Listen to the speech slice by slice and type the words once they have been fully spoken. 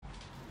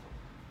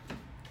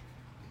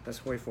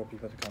let's wait for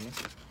people to come in.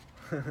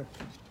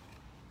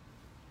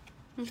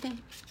 Okay,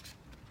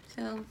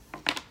 so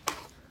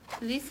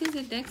this is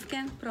a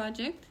Dexon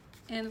project,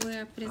 and we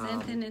are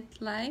presenting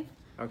it live.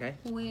 Okay.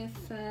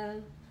 With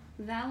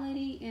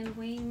Valerie and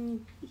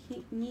Wayne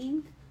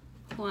Ning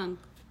Huang.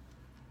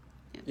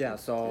 Yeah.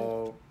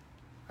 So,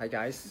 hi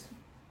guys.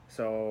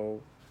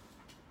 So,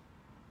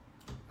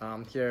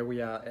 here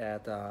we are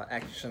at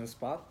Action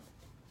Spot.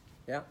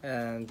 Yeah,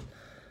 and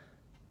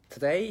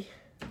today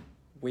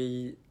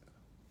we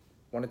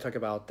want to talk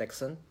about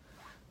Dexon,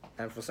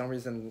 and for some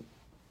reason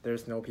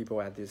there's no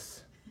people at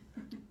this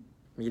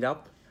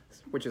meetup,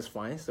 which is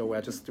fine. So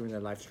we're just doing a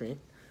live stream,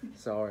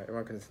 so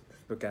everyone can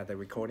look at the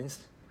recordings,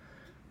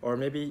 or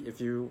maybe if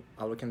you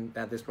are looking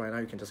at this right now,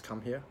 you can just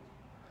come here.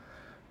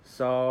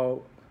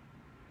 So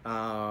we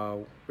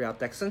are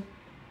Dexon,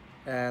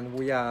 and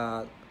we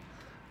are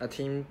a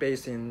team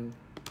based in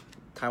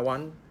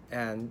Taiwan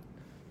and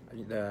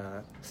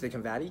the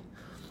Silicon Valley,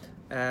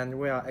 and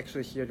we are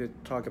actually here to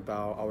talk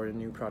about our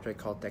new project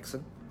called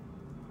Dexon.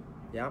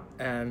 Yeah,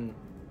 and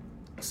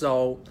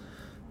so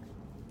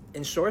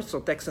in short, so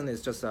Dexon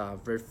is just a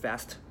very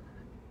fast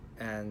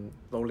and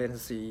low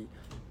latency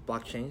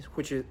blockchain,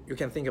 which you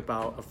can think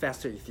about a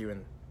faster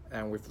Ethereum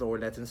and with lower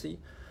latency.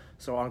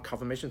 So our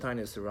confirmation time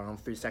is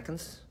around 3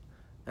 seconds,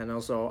 and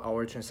also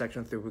our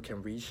transaction throughput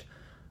can reach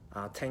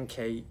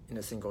 10K in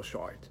a single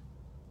shard.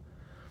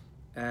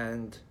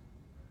 And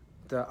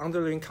the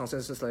underlying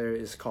consensus layer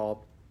is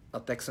called a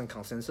Dexon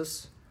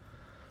consensus,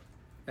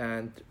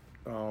 and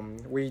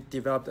we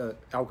developed an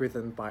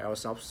algorithm by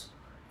ourselves,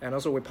 and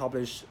also we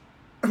published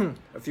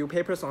a few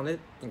papers on it,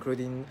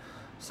 including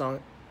some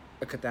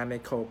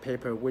academical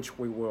paper which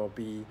we will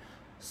be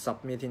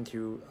submitting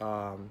to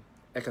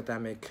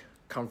academic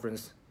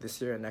conference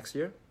this year and next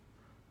year.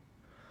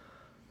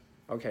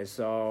 Okay,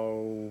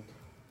 so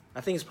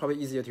I think it's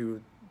probably easier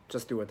to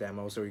just do a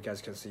demo so you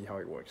guys can see how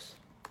it works.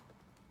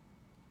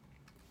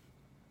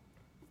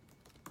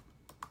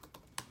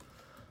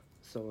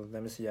 So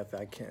let me see if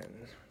I can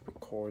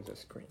record the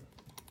screen.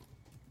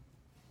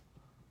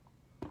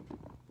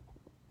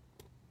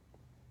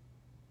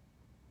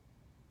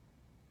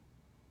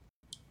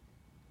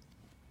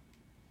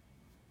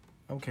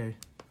 Okay.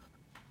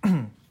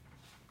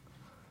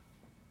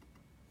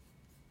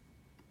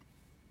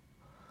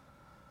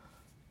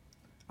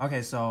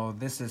 Okay, so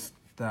this is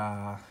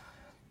the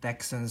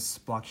Dexon's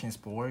blockchain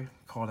board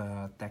called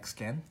a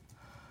DexScan.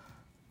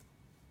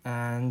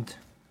 And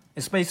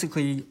it's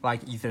basically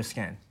like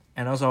Etherscan.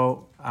 And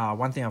also,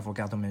 one thing I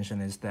forgot to mention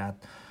is that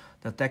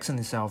the Dexon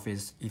itself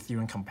is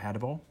Ethereum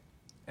compatible.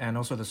 And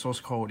also the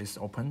source code is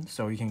open,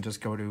 so you can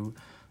just go to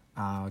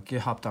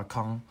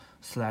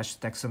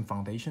github.com/Dexon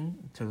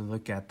Foundation to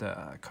look at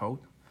the code.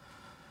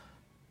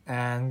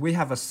 And we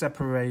have a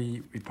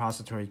separate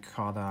repository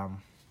called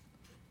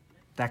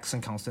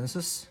Dexon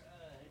Consensus.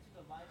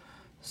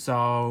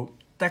 So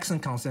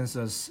Dexon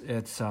Consensus,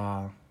 it's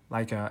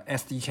like a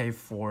SDK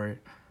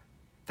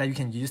that you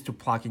can use to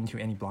plug into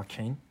any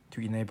blockchain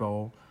to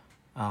enable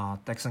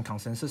Dexon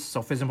Consensus.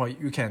 So for example,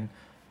 you can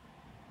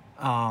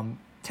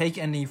take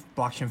any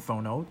blockchain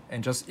phone node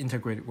and just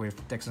integrate it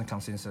with Dexon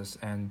Consensus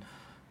and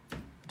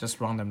just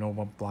run the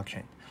normal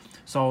blockchain.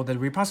 So the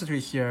repository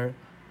here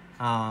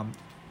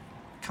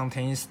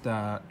contains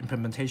the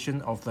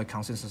implementation of the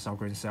consensus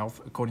algorithm itself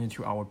according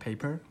to our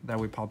paper that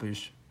we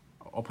publish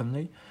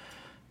openly.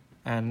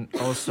 And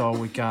also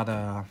we got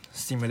a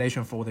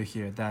simulation folder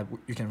here that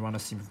you can run a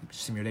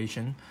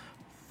simulation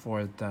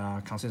for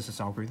the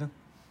consensus algorithm.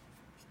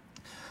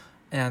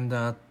 And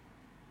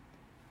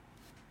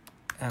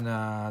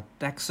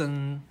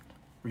Dexon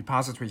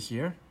repository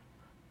here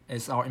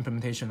is our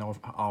implementation of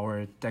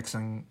our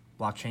Dexon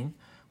blockchain,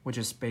 which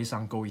is based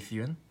on Go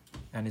Ethereum,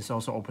 and it's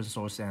also open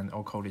source and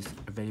all code is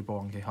available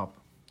on GitHub.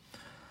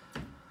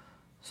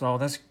 So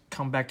let's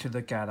come back to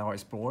look at our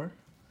Explorer.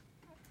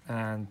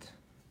 And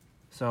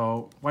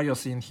so what you're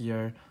seeing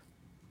here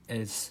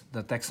is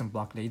the Dexon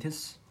block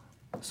lattice.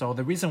 So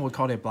the reason we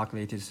call it block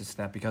lattice is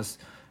that because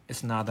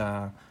it's not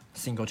a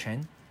single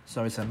chain.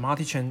 So it's a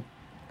multi-chain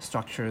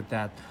structure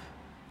that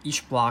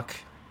each block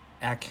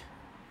act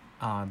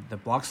the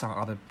blocks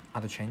on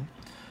other chain,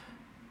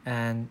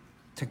 and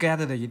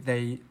together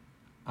they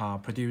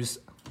produce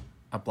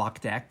a block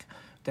deck.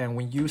 Then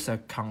we use a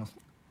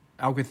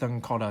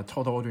algorithm called a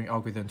total ordering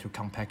algorithm to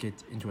compact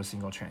it into a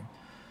single chain.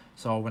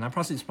 So when I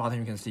press this button,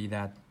 you can see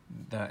that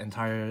the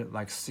entire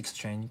 6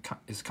 chain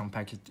is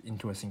compacted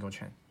into a single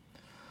chain.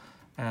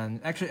 And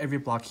actually every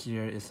block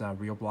here is a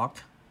real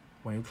block.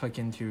 When you click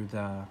into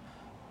the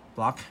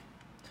block,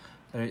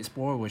 the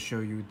Explorer will show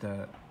you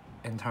the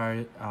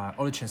entire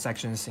all the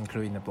transactions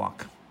including the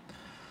block.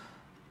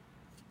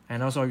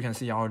 And also you can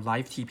see our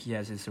live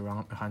TPS is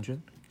around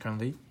 100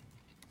 currently.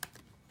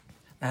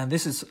 And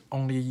this is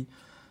only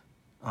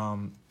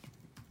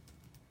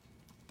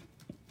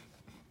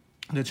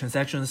the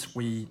transactions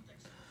we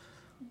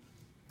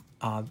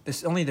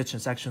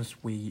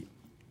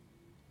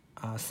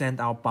send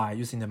out by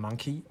using the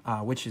monkey,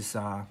 which is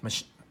a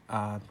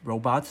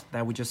robot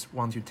that we just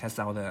want to test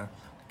out the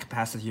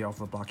capacity of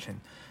the blockchain.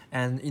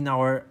 And in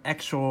our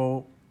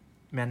actual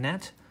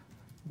mainnet,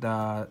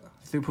 the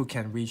throughput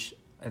can reach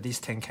at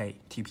least 10K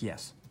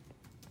TPS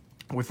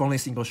with only a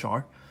single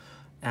shard.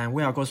 And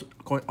we are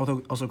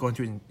also going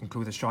to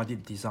include the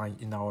sharded design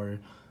in our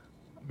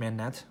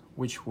mainnet,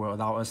 which will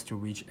allow us to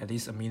reach at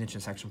least 1 million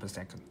transactions per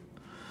second.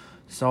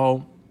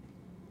 So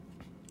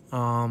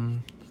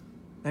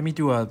let me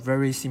do a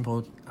very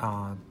simple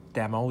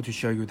demo to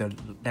show you the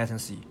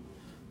latency.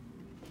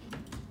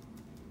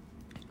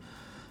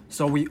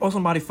 So we also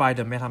modified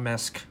the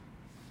MetaMask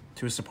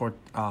to support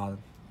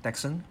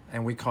Dexon,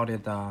 and we called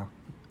it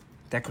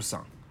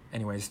Dexon.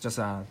 Anyway, it's just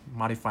a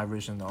modified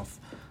version of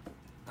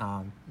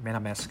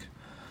MetaMask.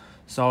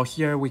 So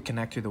here we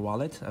connect to the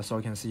wallet, so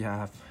you can see I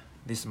have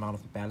this amount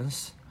of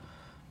balance.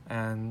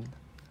 And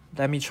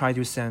let me try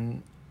to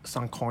send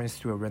some coins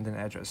to a random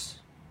address.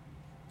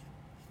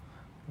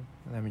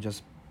 Let me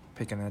just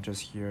pick an address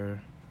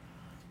here,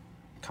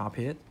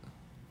 copy it,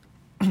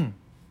 and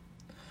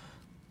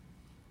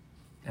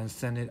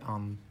send it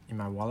in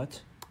my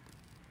wallet.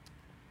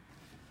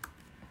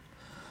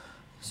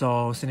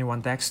 So sending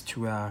 1 DEX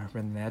to a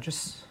random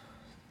address.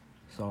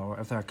 So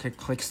after I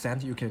click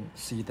send, you can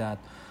see that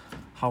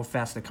how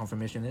fast the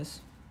confirmation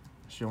is.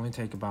 It should only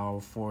take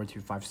about 4 to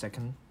 5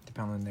 seconds,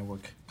 depending on the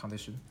network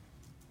condition.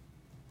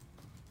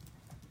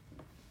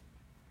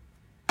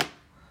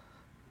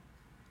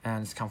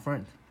 And it's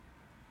confirmed.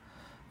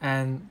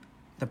 And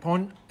the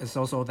point is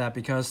also that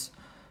because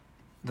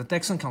the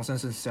Dexon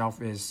consensus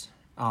itself is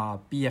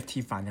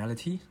BFT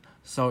finality,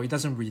 so it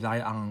doesn't rely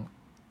on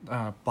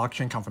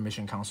blockchain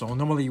confirmation count. So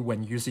normally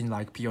when using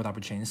like POW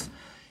chains,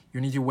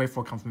 you need to wait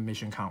for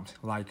confirmation count.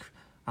 Like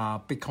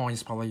Bitcoin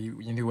is probably you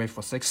need to wait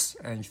for 6,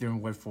 and Ethereum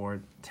wait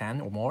for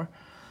 10 or more.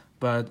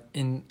 But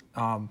in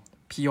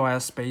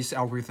POS-based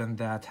algorithm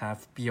that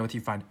have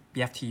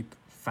BFT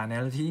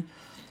finality,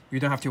 you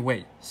don't have to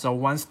wait. So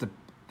once the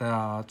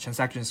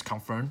transaction is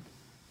confirmed,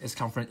 it's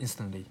confirmed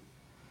instantly.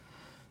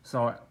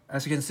 So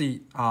as you can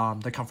see,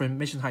 the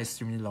confirmation time is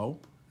extremely low.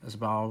 It's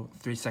about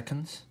 3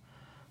 seconds.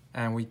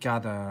 And we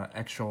got the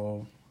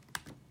actual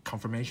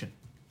confirmation.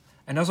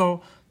 And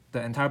also, the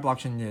entire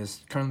blockchain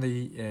is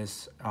currently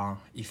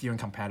Ethereum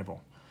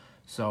compatible.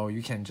 So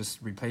you can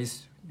just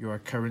replace your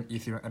current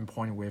Ethereum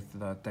endpoint with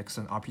the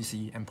Dexon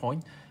RPC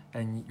endpoint,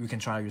 and you can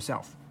try it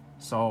yourself.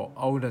 So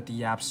all the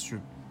dApps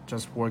should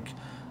just work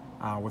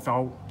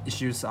without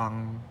issues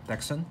on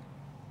Dexon.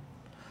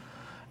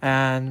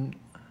 And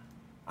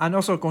I'm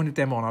also going to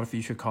demo another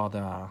feature called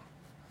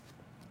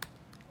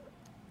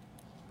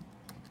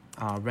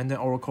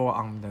random oracle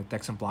on the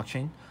Dexon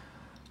blockchain.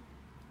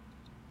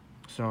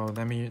 So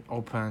let me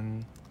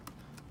open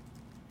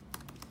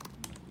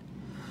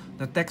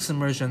the Dexon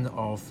version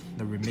of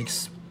the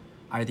Remix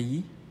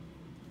IDE.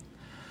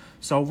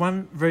 So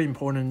one very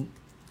important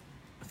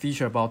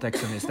feature about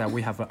Dexon is that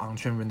we have an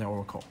on-chain random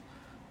oracle.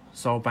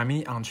 So by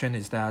meaning on-chain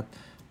is that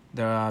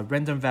the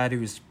random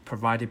value is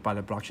provided by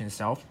the blockchain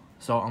itself.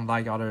 So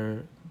unlike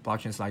other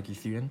blockchains like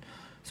Ethereum,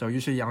 so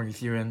usually on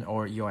Ethereum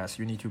or EOS,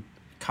 you need to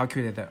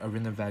calculate a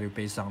random value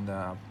based on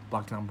the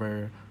block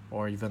number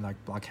or even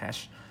like block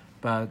hash.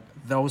 But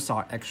those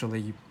are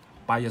actually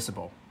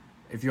biasable.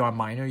 If you are a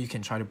miner, you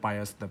can try to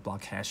bias the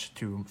block hash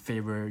to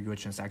favor your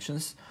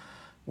transactions,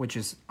 which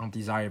is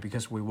undesired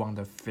because we want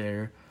a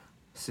fair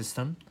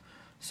system.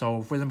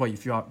 So for example,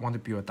 if you want to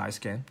build a dice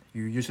game,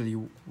 you usually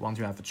want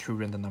to have a true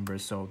random number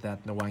so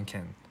that no one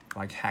can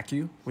like hack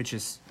you, which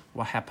is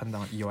what happened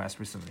on EOS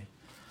recently.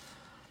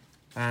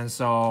 And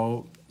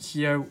so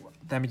here,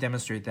 let me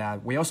demonstrate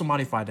that we also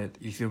modified the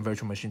Ethereum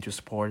virtual machine to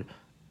support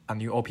a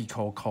new OP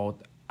code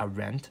called a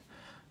rand.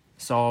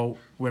 So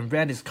when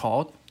rand is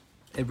called,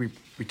 it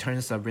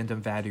returns a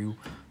random value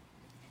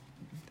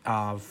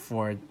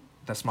for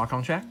the smart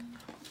contract.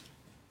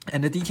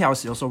 And the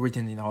details is also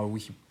written in our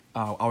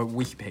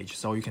wiki page.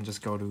 So you can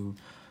just go to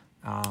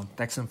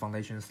Dexon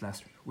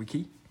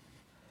Foundation/wiki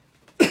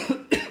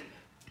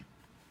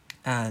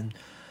and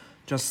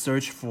just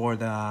search for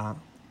the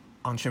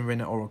on-chain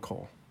random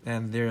oracle.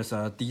 And there's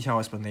a detailed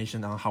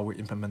explanation on how we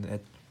implement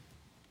it.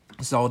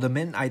 So the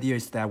main idea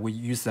is that we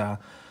use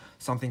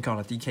something called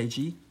a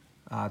DKG,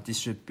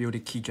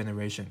 distributed key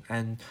generation.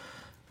 And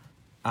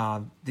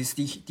this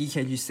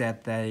DKG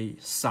set they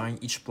sign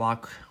each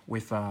block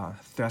with a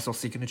threshold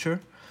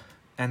signature.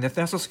 And the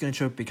threshold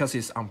signature, because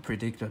it's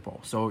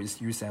unpredictable, so it's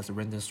used as a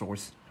random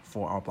source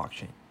for our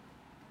blockchain.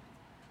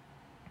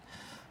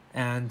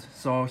 And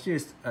so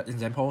here's an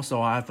example.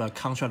 So I have a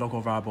contract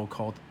local variable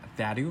called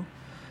value.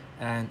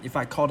 And if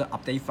I call the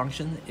update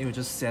function, it will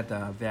just set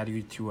the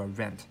value to a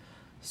rand.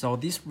 So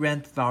this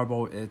rand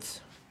variable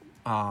is,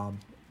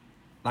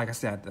 like I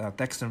said,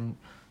 Dexon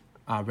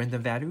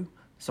random value.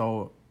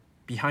 So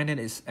behind it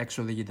is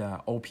actually the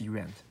OP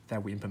rand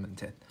that we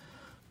implemented.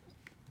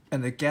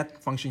 And the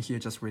get function here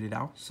just read it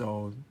out.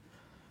 So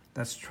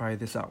let's try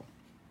this out.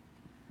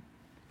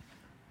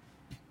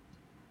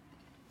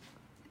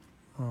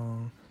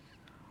 Hold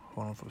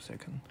on for a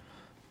second.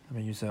 Let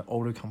me use an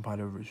older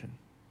compiler version.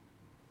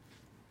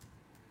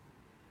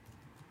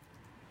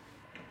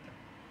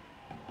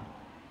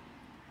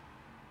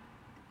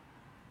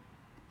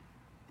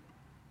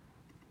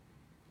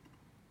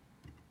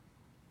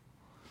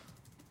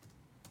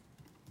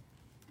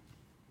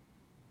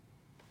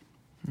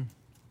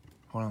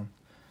 hold on.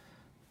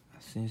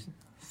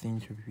 Seem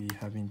to be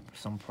having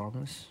some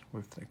problems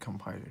with the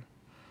compiler.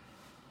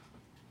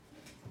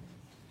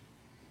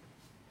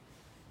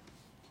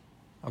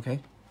 Okay,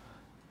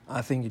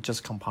 I think it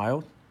just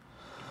compiled.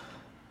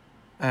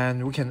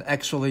 And we can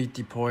actually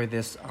deploy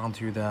this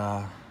onto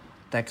the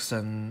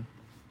Dexon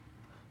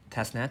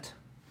testnet.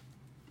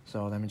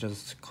 So let me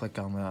just click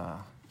on the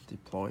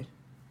deploy.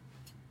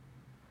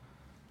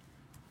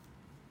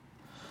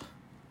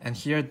 And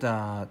here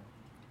the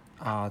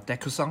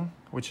Dexon,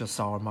 which is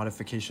our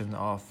modification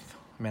of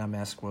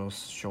MetaMask, will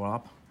show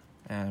up,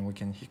 and we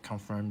can hit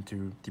confirm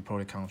to deploy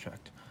the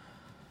contract.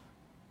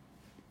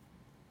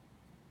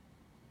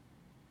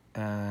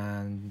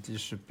 And this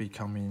should be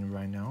coming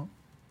right now.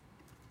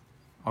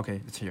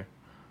 Okay, it's here.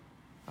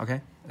 Okay,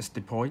 it's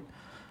deployed.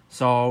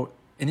 So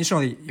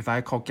initially, if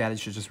I call get, it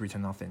should just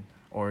return nothing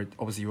or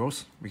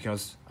zeros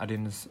because I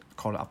didn't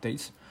call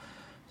updates.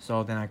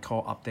 So then I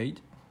call update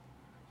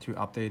to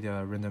update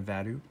the random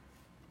value.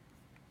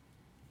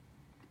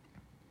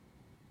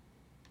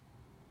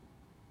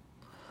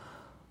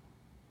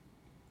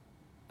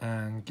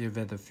 And give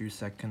it a few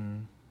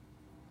seconds.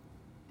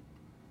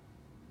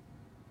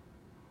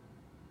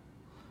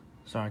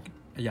 Sorry,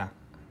 yeah,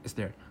 it's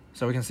there.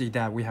 So we can see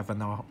that we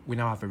now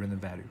have a random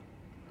value.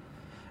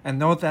 And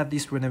note that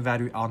these random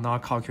values are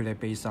not calculated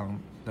based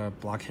on the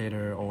block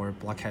header or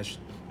block hash.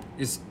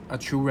 It's a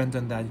true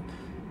random that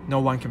no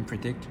one can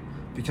predict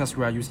because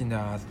we are using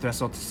the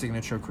threshold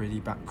signature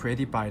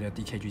created by the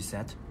DKG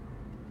set.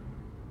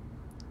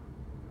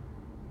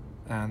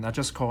 And I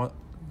just call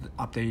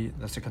update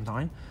the second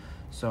time.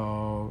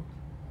 So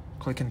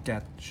click and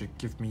get should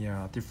give me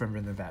a different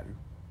random value.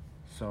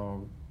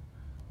 So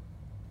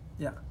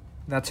yeah,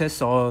 that's it.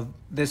 So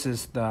this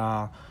is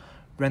the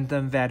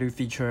random value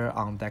feature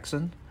on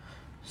Dexon.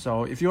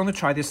 So if you want to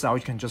try this out,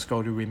 you can just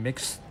go to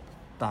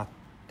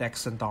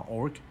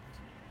remix.dexon.org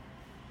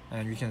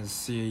and you can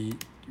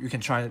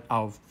try it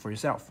out for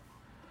yourself.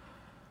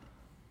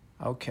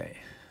 Okay.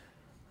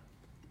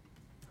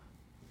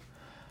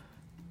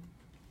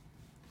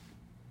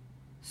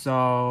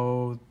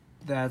 So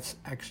that's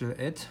actually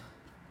it.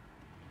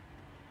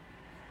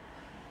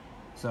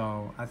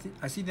 So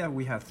I see that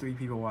we have 3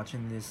 people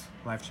watching this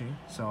live stream.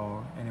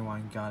 So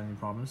anyone got any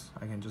problems,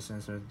 I can just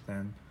answer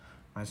them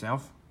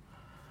myself.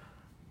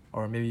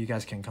 Or maybe you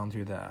guys can come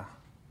to the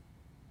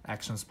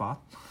action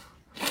spot.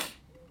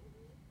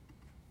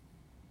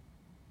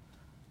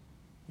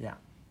 Yeah.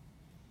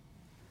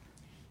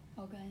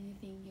 Okay,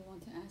 anything you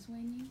want to ask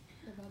Wayne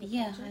about the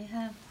Yeah, project? I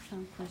have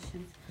some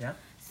questions. Yeah.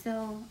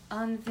 So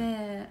on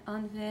the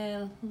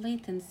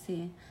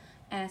latency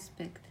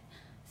aspect,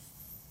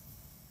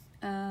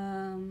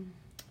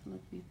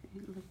 let me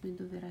do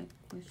the right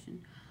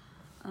question.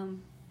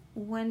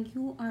 When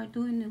you are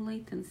doing the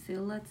latency,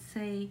 let's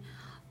say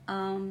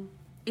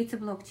it's a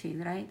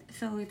blockchain, right?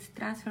 So it's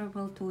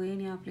transferable to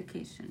any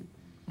application.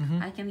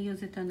 Mm-hmm. I can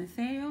use it on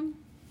Ethereum.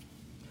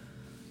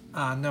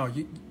 No,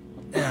 you.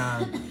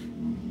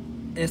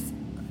 It's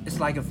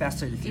like a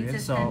faster Ethereum.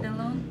 It's a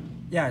standalone.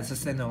 Yeah, it's a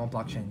standalone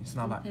blockchain. It's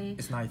not Okay. like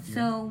it's not Ethereum.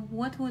 So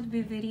what would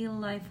be the real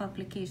life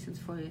applications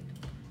for it?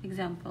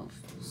 Examples.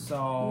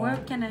 So Where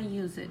can I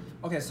use it?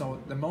 okay, so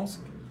the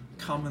most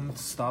common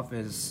stuff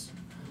is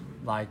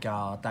like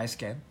dice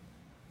game,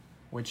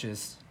 which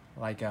is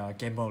like a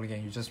game mode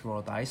game. You just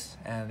roll dice,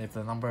 and if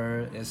the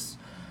number is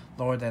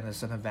lower than a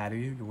certain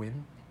value, you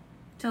win.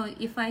 So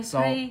if I So-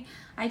 play,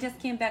 I just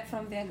came back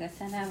from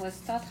Vegas and I was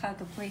taught how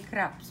to play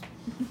craps.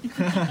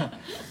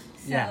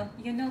 So Yeah.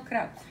 you know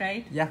craps,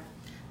 right? Yeah.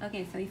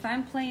 Okay, so if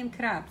I'm playing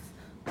craps,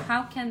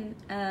 how can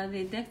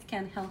the deck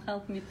can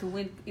help me to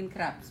win in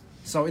craps?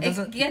 So it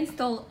doesn't. Against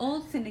all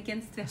odds and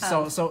against the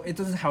house. So it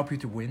doesn't help you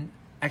to win.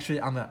 Actually,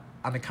 on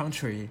the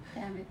contrary,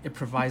 Damn it. it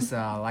provides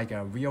like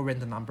a real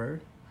random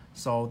number,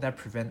 so that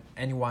prevent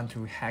anyone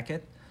to hack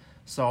it.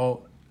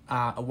 So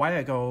a while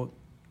ago,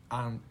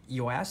 on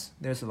EOS,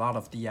 there's a lot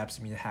of the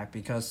apps being hacked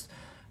because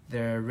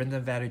their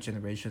random value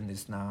generation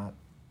is not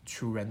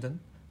true random.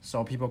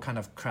 So people kind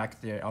of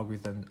crack their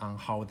algorithm on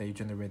how they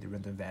generate the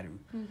random value.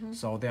 Mm-hmm.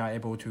 So they are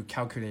able to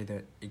calculate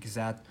the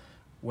exact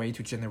way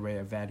to generate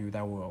a value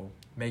that will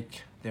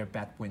make their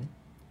bet win.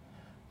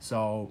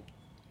 So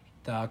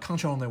the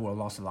control owner will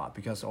lose a lot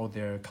because all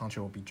their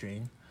control will be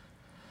drained.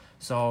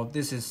 So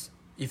this is,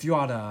 if you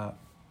are the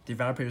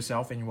developer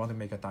yourself and you want to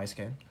make a dice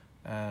game,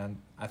 and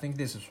I think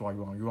this is what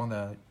you want. You want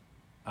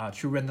a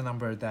true random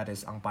number that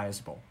is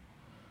unbiasable.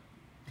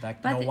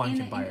 That But no one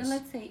can bias.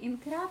 let's say in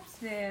craps,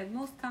 the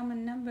most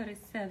common number is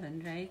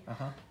 7, right?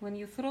 Uh-huh. When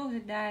you throw the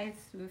dice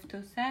with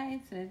 2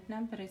 sides, the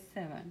number is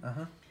 7.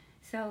 Uh-huh.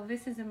 So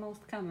this is the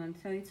most common.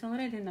 So it's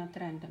already not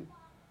random.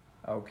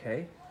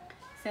 Okay.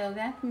 So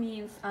that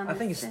means on I the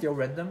think it's still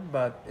random,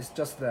 but it's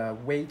just the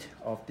weight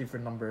of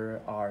different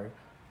number are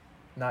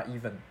not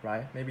even,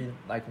 right? Maybe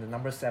like the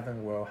number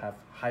 7 will have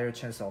higher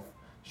chance of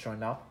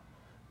showing up,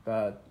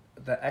 but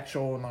the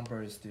actual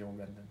number is still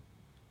random.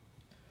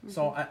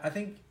 So I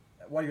think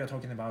what you're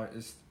talking about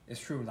is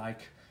true.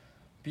 Like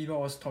people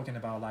always talking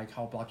about like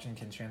how blockchain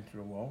can change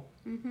the world,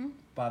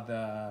 but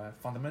the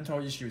fundamental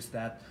issue is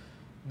that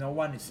no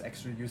one is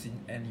actually using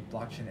any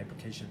blockchain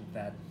application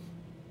that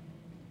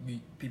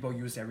people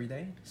use every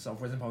day. So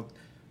for example,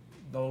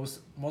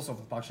 most of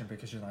the blockchain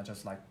applications are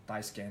just like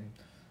dice game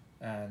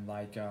and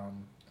like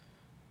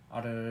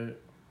other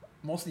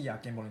mostly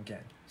gambling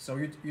game. So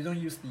you don't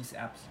use these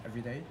apps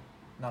every day,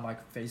 not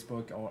like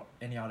Facebook or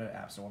any other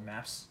apps or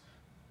maps.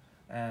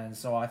 And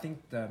so I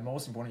think the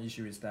most important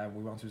issue is that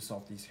we want to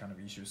solve these kind of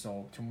issues.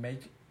 So to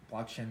make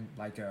blockchain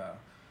like a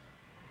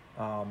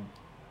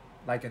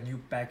new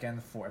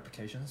backend for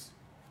applications.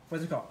 For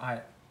example,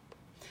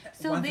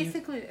 So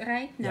basically,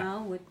 right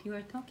now, what you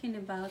are talking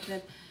about,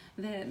 that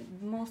the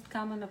most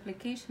common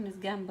application is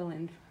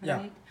gambling,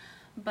 right? Yeah.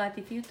 But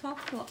if you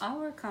talk to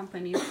our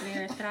companies,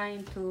 they are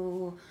trying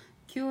to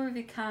cure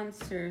the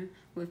cancer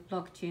with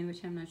blockchain,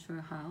 which I'm not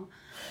sure how.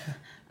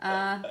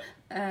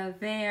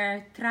 They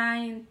are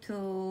trying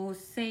to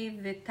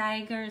save the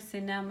tigers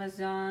in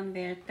Amazon.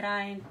 They are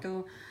trying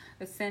to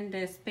send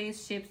the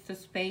spaceships to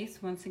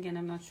space. Once again,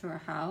 I'm not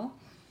sure how.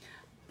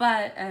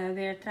 But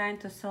they are trying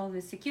to solve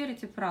the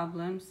security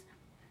problems,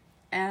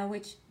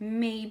 which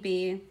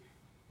maybe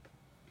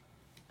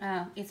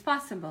it's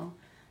possible.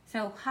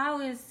 So how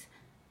is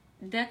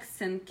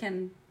Dexon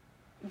can,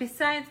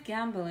 besides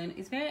gambling,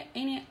 is there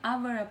any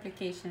other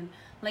application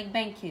like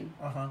banking?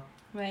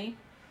 Right?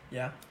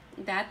 Yeah.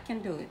 That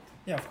can do it.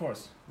 Yeah, of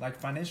course. Like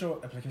financial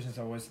applications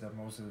are always the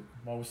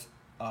most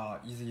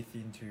easy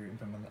thing to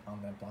implement on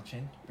the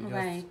blockchain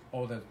because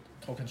all the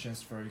token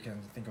transfer you can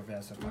think of it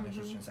as a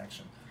financial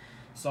transaction.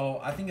 So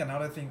I think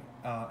another thing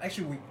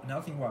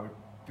what we're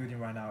building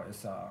right now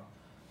is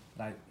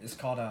it's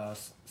called a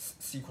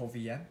SQL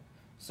VM.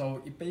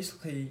 So it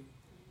basically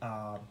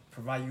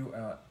provide you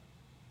a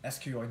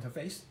SQL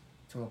interface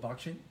to the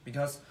blockchain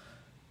because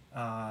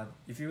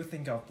if you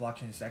think of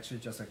blockchain, it's actually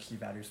just a key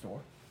value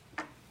store,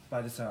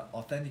 but it's an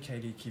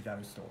authenticated key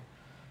value store.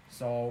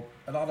 So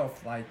a lot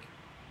of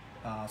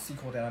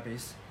SQL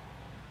database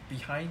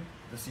behind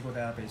the SQL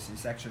database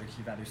is actually a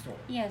key value store.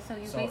 Yeah, so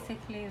you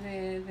basically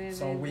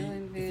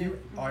if you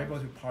are able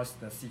to parse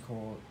the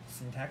SQL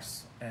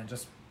syntax and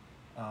just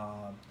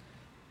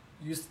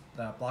use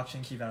the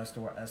blockchain key value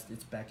store as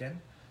its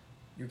backend,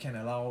 you can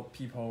allow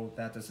people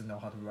that doesn't know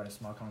how to write a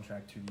smart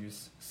contract to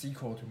use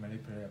SQL to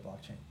manipulate a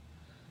blockchain.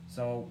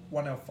 So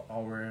one of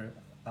our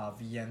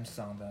VMs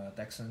on the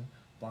Dexon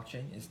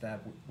blockchain is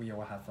that we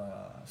will have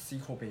a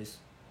SQL-based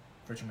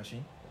virtual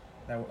machine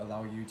that will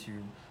allow you to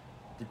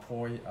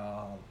deploy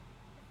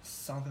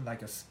something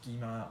like a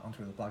schema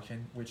onto the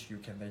blockchain, which you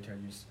can later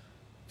use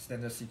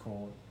standard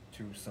SQL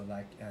to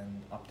select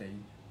and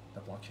update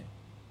the blockchain.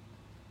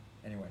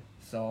 Anyway,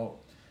 so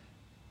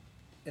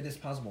it is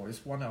possible.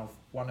 It's one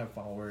of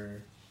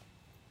our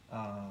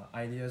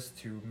ideas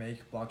to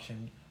make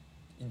blockchain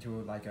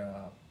into like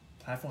a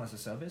platform as a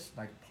service,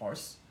 like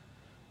parse.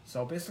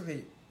 So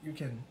basically,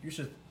 you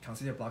should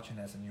consider blockchain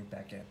as a new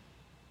backend,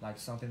 like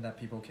something that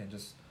people can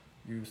just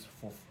use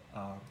for.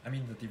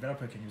 The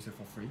developer can use it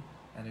for free,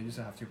 and the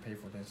user have to pay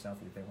for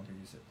themselves if they want to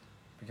use it,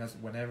 because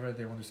whenever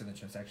they want to send a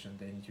transaction,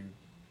 they need to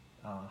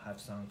have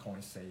some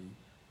coins, say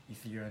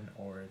Ethereum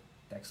or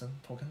Dexon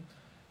token,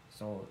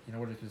 so in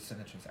order to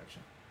send a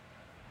transaction.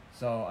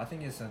 So I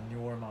think it's a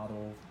newer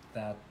model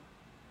that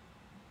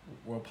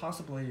will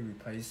possibly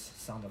replace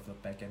some of the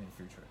backend in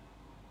future.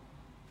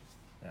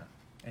 Yeah.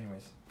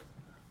 Anyways.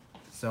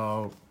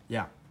 So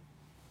yeah.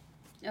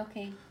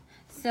 Okay.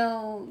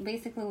 So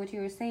basically what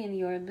you were saying,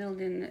 you are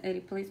building a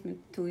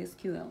replacement to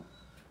SQL.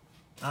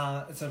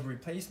 It's a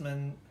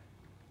replacement.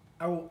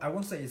 I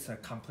won't say it's a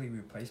complete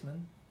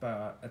replacement,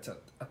 but it's an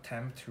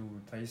attempt to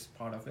replace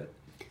part of it.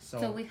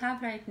 So we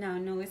have right now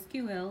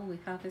NoSQL, we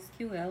have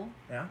SQL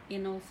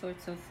in all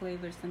sorts of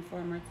flavors and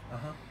formats.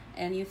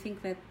 And you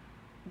think that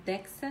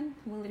Dexon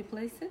will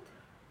replace it?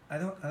 I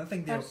don't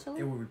think it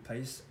will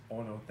replace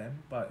all of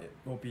them, but it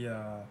will be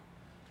a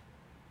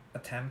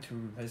attempt to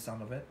replace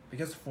some of it,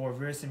 because for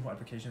very simple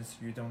applications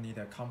you don't need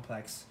a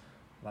complex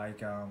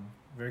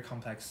very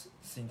complex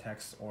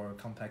syntax or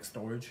complex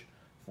storage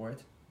for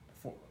it.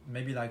 For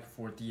maybe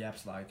for D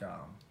apps like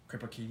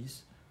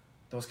CryptoKitties,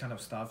 those kind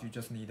of stuff, you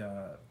just need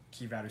a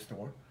key value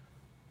store,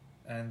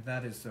 and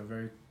that is a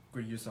very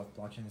good use of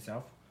blockchain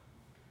itself.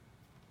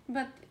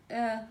 But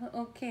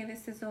okay,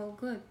 this is all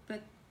good,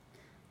 but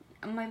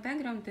my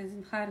background is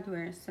in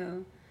hardware,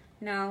 so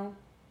now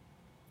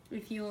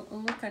if you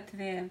look at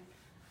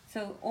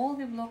so all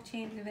the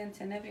blockchain events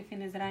and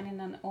everything is running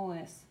on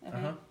OS,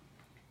 right?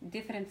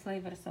 Different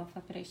flavors of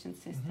operation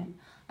system.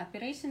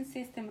 Operation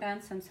system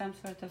runs on some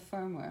sort of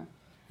firmware.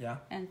 Yeah.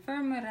 And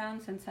firmware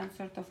runs on some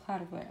sort of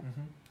hardware,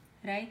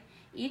 right?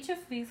 Each of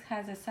these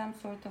has some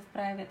sort of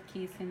private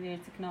keys in their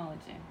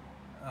technology.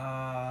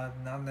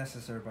 Not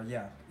necessary, but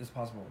yeah, it's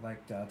possible.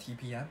 Like the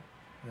TPM,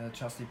 the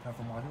Trusted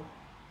Platform Module.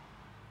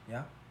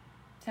 Yeah.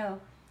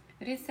 So,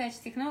 research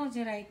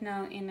technology right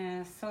now in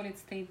a solid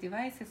state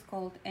device is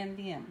called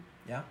NVM.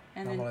 Yeah.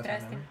 And then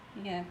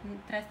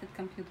trusted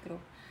compute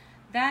group.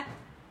 That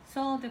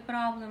solve the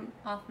problem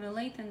of the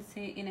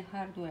latency in a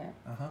hardware.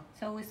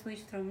 So we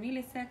switch from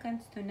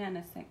milliseconds to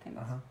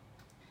nanoseconds.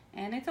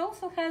 And it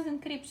also has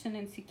encryption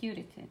and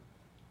security.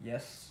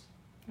 Yes.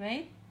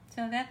 Right?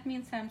 So that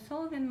means I'm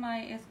solving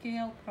my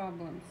SQL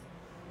problems.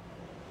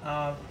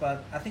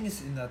 But I think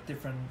it's in a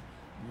different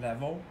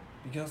level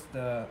because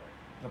the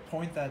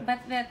point that... But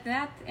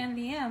that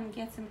NVM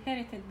gets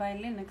inherited by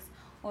Linux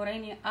or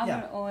any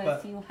other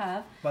OS you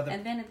have,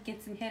 and then it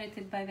gets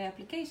inherited by the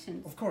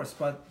applications. Of course,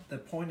 but the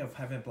point of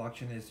having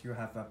blockchain is you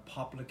have a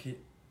publicly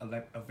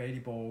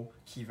available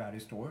key value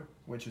store,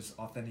 which is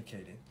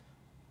authenticated.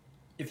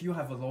 If you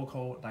have a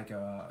local, like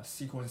a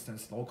SQL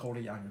instance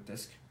locally on your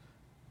disk,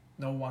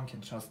 no one can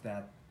trust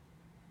that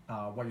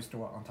what you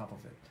store on top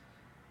of it.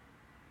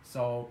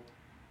 So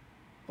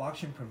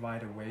blockchain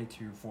provide a way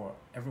for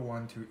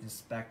everyone to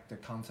inspect the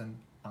content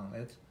on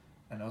it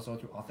and also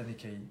to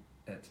authenticate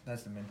it.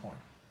 That's the main point.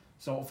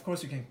 So of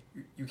course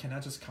you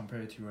cannot just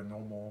compare it to a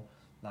normal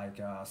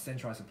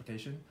centralized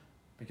application,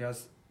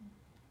 because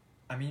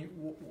I mean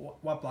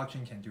what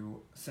blockchain can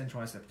do,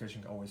 centralized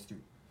application can always do.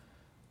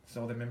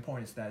 So the main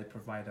point is that it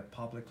provides a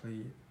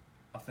publicly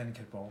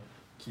authenticable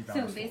key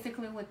value. So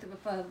basically what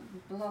the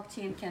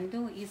blockchain can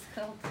do is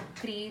help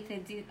create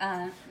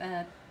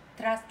a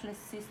trustless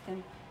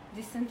system,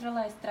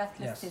 decentralized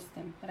trustless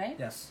system, right?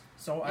 Yes.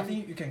 So I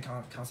think you can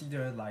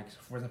consider,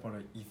 for example,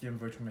 the Ethereum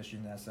virtual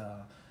machine as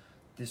a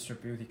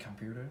distributed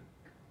computer.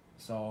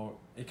 So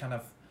it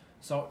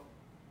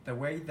the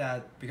way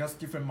that, because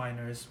different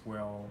miners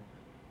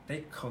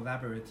they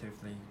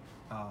collaboratively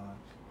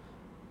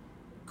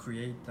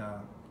create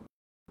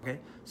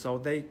so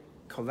they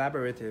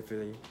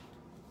collaboratively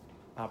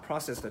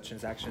process the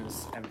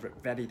transactions and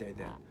validate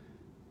them.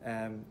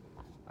 And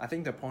I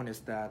think the point is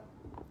that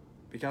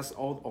because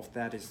all of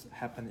that is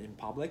happening in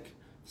public,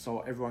 so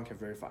everyone can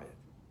verify it.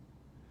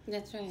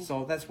 That's right.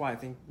 So that's why I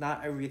think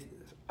not every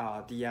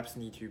DApps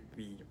need to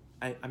be,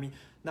 I mean,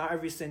 not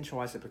every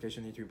centralized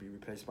application need to be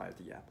replaced by a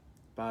DApp,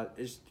 but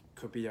it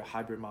could be a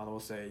hybrid model,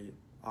 say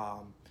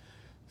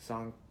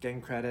some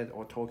gain credit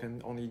or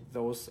token, only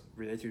those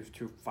related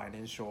to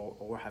financial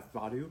or have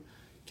value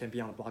can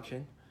be on the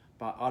blockchain,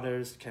 but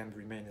others can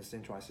remain in a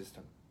centralized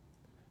system.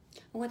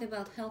 What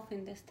about health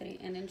industry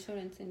and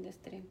insurance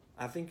industry?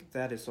 I think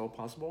that is all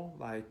possible.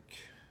 Like,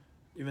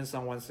 even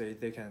someone say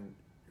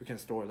you can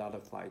store a lot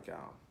of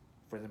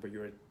for example,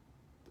 your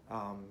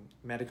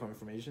medical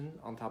information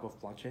on top of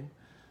blockchain,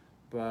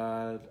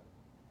 but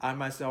I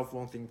myself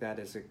won't think that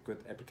is a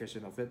good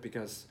application of it,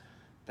 because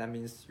that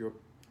means your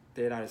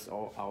data is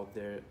all out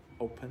there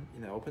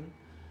in the open.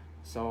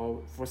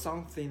 So for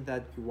something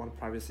that you want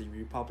privacy,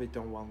 you probably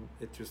don't want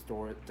it to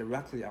store it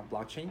directly on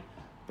blockchain,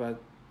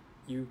 but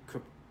you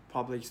could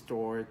probably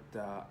store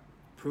the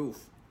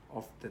proof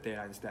of the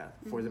data instead.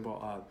 For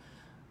example,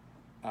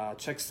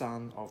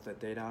 checksum of the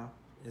data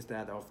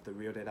instead of the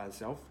real data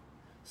itself.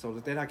 So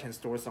the data can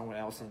store somewhere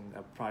else in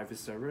a private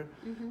server,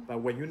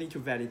 but when you need to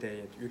validate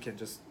it, you can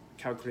just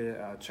calculate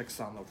a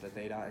checksum of the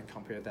data and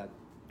compare that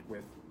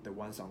with the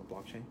ones on the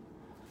blockchain.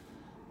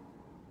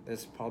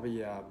 There's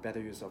probably a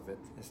better use of it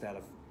instead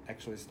of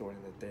actually storing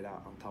the data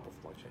on top of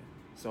blockchain.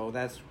 So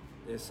that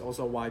is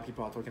also why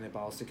people are talking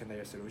about second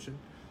layer solution,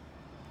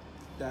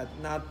 that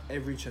not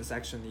every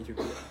transaction need to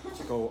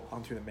go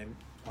onto the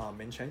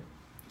main chain.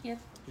 Yes.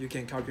 You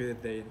can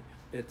calculate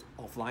it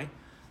offline,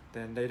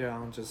 then later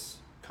on just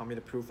commit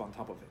a proof on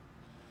top of it.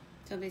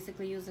 So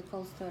basically use a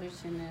cold storage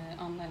and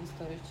online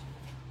storage.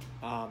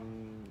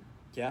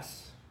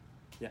 Yes.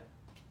 Yeah.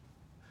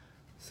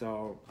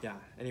 So yeah,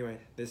 anyway,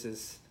 this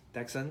is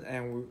Dexon,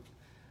 and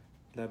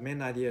the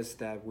main idea is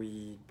that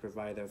we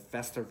provide a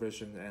faster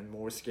version and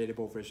more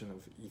scalable version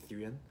of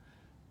Ethereum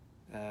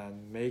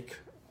and make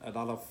a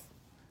lot of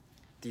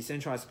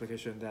decentralized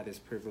application that is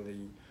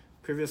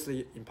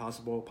previously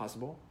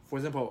possible. For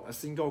example, a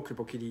single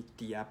CryptoKitty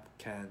DApp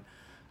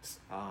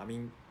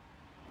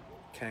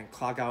can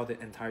clog out the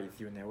entire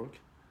Ethereum network,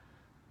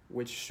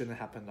 which shouldn't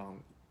happen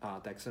on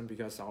Dexon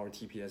because our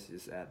TPS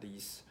is at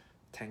least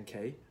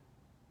 10K.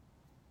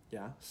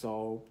 Yeah,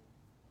 so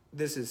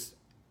this is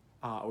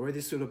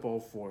already suitable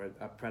for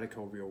a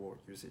practical real-world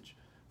usage.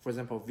 For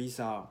example,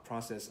 Visa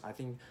process, I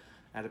think,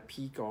 at a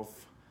peak of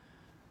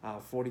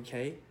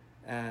 40K,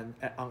 and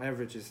on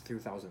average is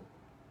 2,000.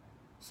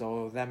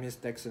 So that means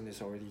Dexon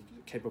is already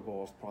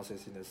capable of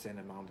processing the same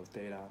amount of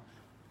data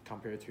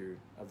compared to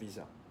a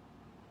Visa.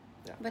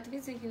 Yeah. But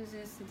Visa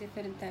uses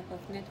different type of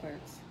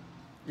networks.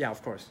 Yeah,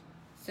 of course.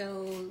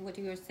 So what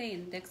you are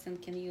saying,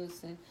 Dexon can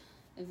use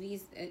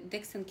Visa.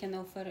 Dexon can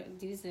offer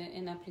Visa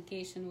an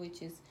application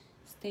which is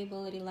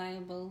stable,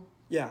 reliable.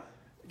 Yeah,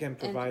 it can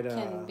provide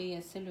and can be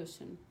a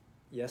solution.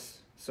 Yes,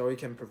 so it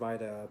can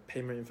provide a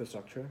payment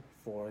infrastructure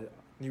for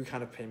a new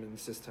kind of payment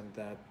system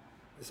that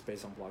is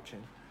based on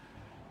blockchain.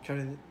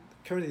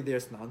 Currently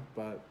there's none,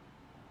 but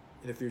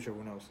in the future,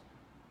 who knows?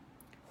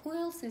 Who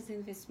else is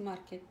in this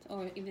market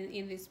or even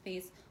in this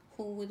space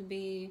who would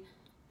be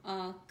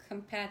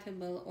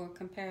compatible or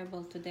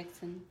comparable to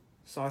Dexon?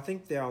 So I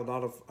think there are a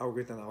lot of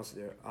algorithms out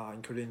there,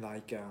 including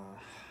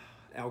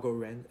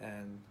Algorand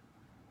and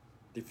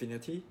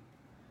Divinity,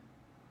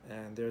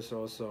 and there's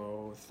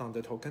also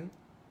Thunder Token.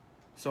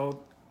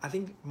 So I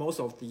think most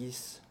of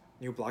these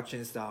new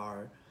blockchains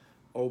are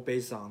all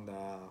based on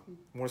the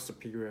more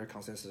superior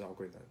consensus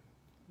algorithm,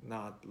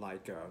 not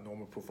like a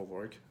normal proof of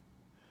work.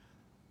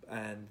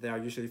 And they are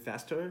usually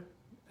faster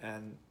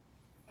and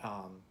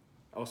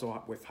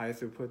also with higher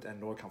throughput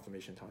and lower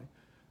confirmation time.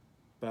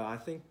 But I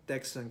think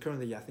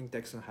currently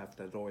Dexon have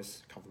the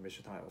lowest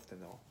confirmation time of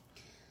them all.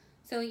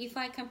 So if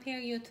I compare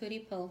you to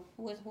Ripple,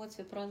 what's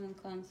the pros and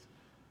cons?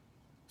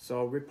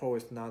 So Ripple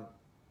is not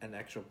an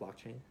actual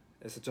blockchain.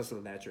 It's just a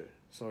ledger,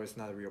 so it's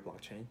not a real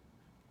blockchain.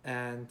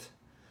 And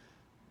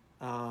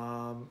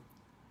I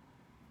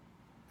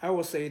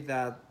will say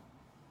that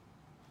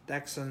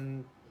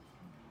Dexon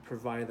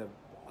provide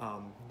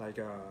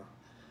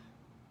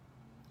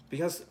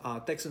because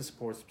Dexon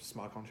supports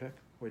smart contract,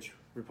 which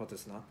Ripple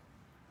does not.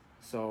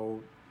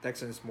 So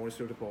Dexon is more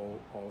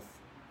suitable of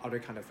other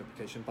kind of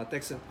application. But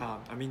Dexon,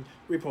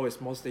 Ripple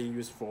is mostly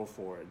useful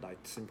for like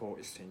simple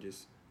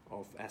exchanges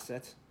of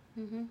assets.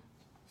 Mm-hmm.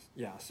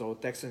 Yeah, so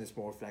Dexon is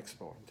more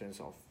flexible in terms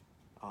of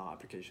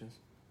applications.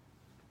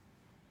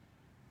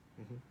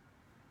 Mm-hmm.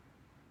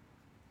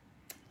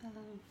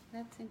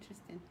 That's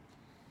interesting.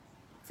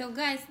 So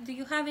guys, do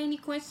you have any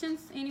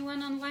questions?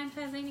 Anyone online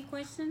has any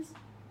questions?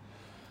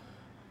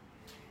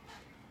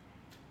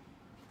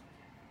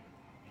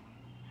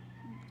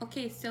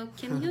 Okay, so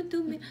can you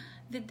do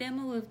the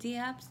demo with the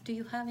apps? Do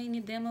you have any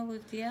demo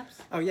with the apps?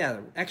 Oh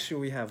yeah,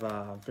 actually we have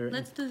a very...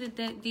 Let's do the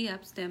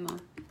apps demo.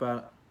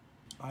 But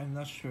I'm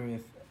not sure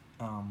if...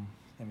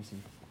 let me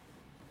see.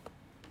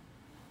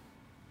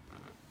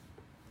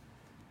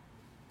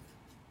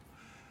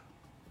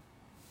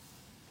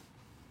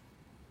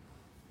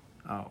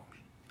 Oh,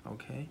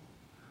 okay.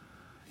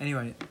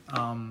 Anyway,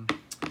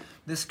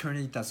 this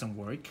currently doesn't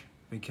work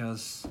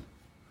because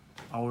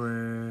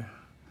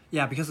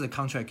because the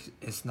contract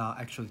is not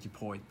actually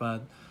deployed.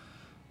 But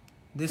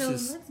this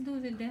is... So let's do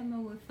the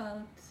demo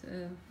without.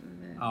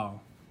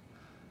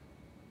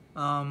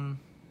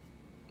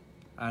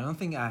 I don't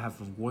think I have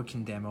a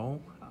working demo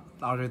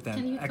other than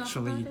Can you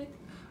actually. talk about it?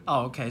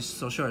 Oh, okay.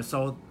 So sure.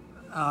 So,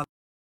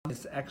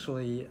 it's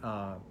actually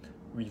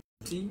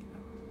Reversi.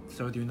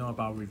 So do you know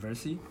about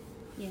Reversi?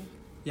 Yeah.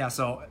 Yeah.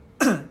 So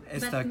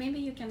it's but maybe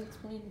you can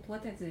explain it.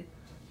 What is it?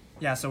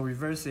 Yeah. So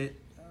Reversi.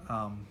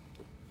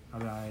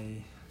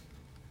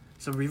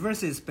 So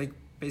Reversi is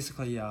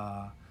basically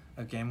a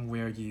game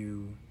where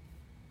you.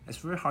 It's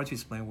very hard to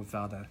explain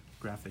without the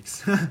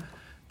graphics.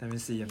 Let me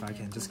see if I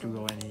can just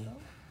Google any.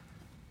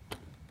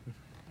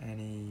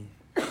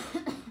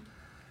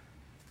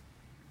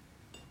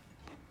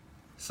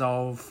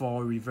 So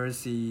for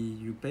Reversi,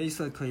 you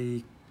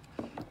basically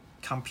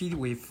compete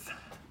with.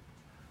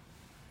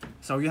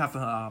 So you have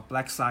a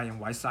black side and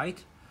white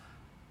side,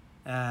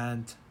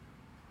 and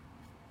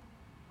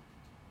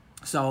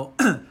so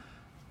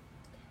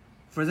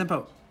for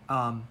example,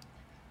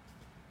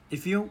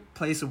 if you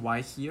place a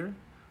white here,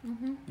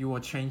 Mm-hmm. you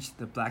will change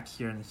the black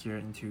here and here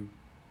into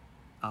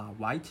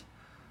white.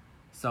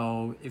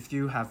 So if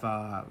you have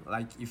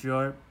if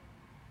your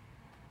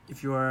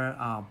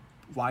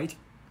white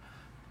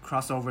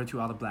cross over to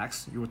other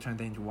blacks, you will turn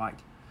them into white.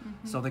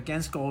 Mm-hmm. So the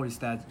game's goal is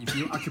that if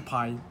you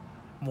occupy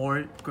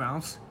more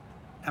grounds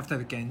after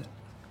the game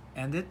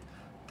ended,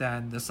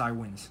 then the side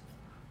wins.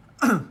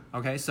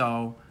 Okay,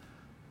 so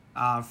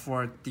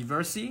for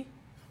Diversi,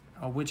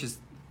 which is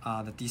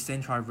the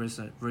decentralized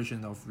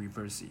version of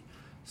Reversi.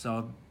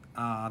 So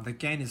the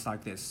game is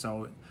like this.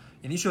 So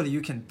initially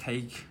you can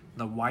take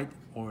the white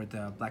or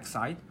the black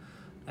side,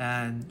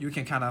 and you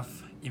can kind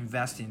of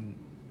invest in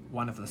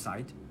one of the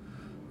side,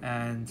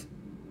 and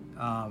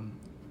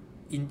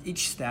in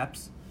each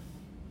steps,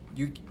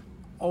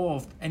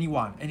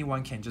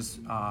 anyone can just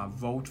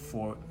vote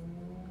for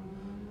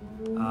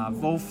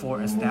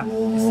a step.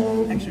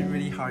 It's actually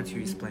really hard to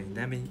explain.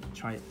 Let me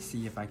try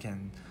see if I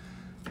can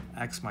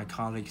ask my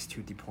colleagues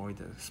to deploy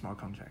the smart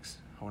contracts.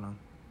 Hold on.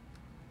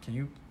 Can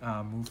you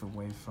move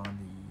away from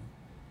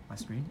my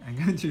screen? I'm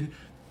going to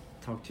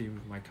talk to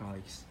my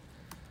colleagues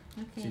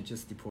to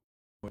just deploy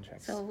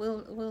contracts. So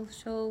we'll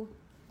show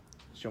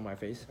my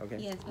face. Okay.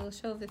 Yes, we'll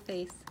show the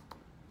face.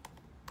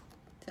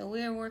 So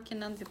we are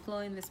working on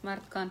deploying the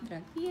smart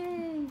contract.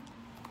 Yay!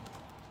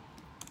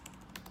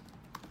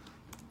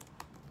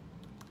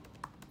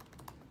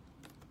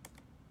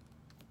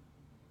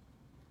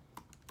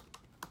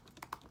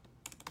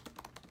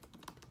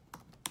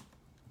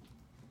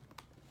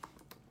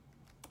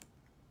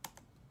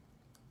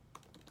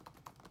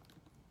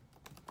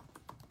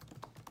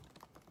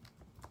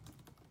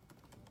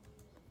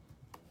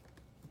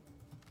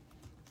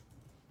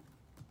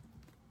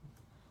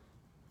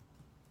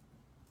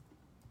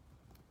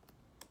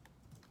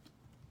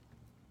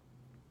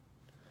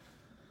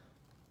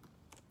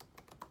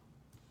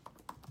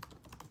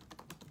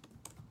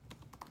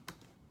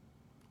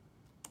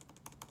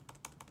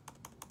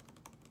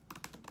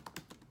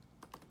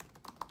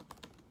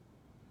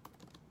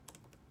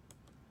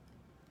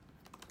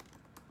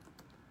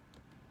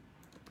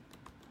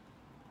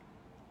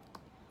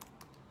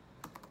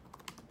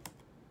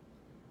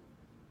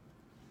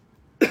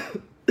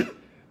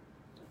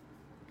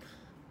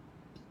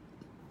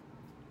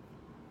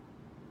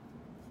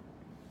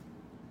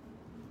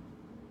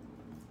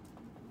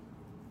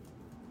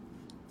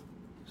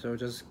 So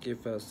just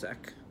give a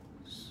sec.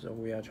 So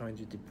we are trying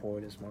to deploy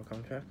the smart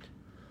contract.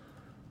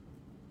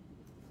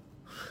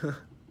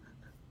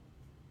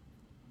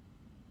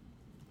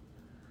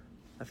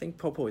 I think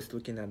Popo is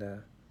looking at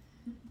the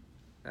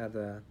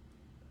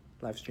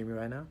live streaming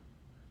right now.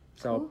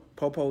 So Who?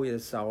 Popo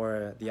is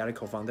the other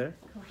co-founder.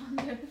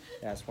 Co-founder.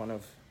 Yeah, it's one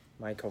of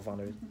my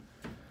co-founders.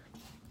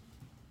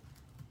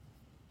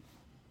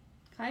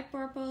 Hi,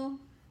 Purple.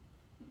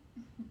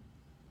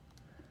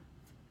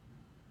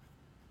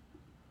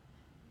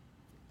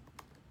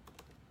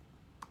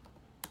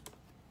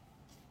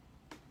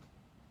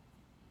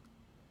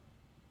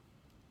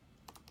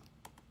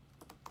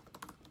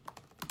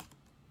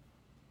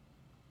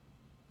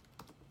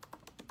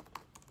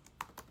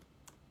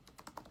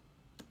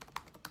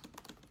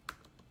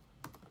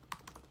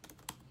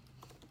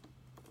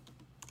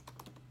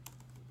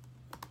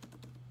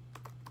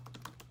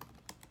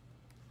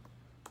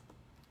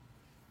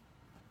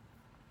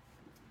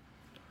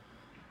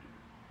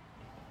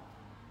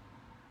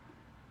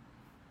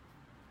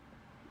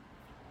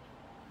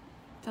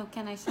 So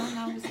can I show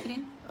now the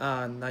screen?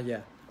 Not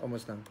yet.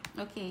 Almost done.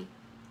 Okay.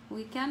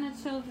 We cannot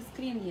show the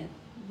screen yet,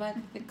 but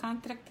the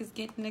contract is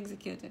getting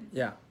executed.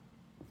 Yeah.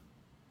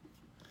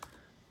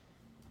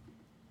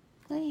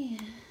 Oh, yeah.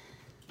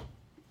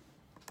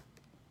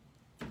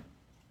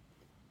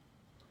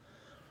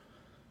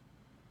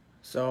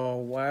 So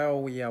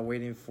while we are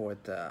waiting for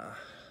the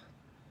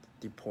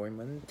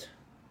deployment,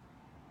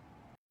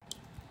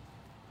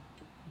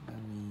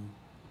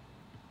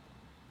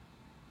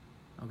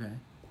 okay.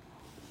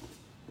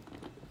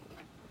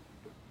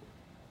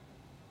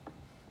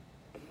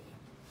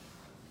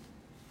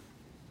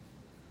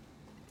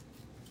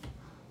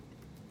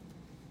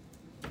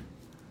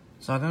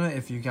 So I don't know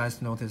if you guys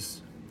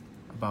noticed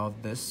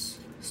about this.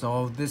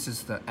 So this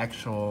is the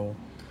actual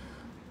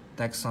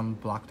Dexon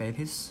block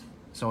lattice.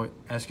 So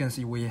as you can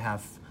see, we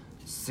have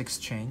 6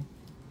 chains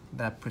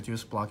that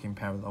produce block in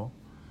parallel,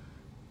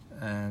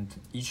 and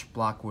each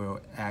block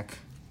will act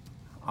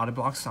other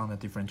blocks on a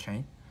different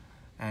chain,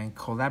 and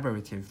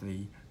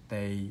collaboratively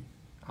they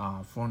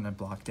form a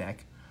block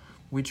deck,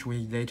 which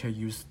we later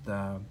use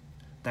the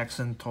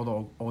Dexon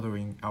total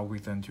ordering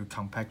algorithm to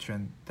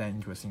compaction that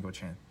into a single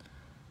chain.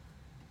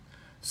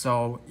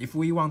 So if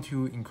we want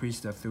to increase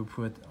the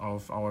throughput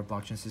of our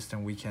blockchain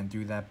system, we can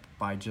do that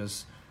by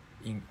just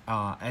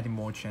adding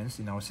more chains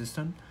in our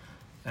system,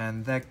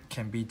 and that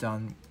can be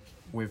done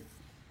with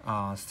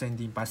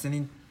sending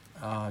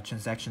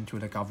transaction to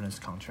the governance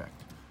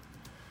contract.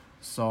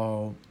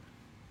 So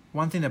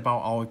one thing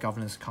about our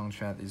governance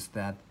contract is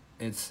that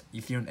it's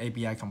Ethereum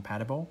ABI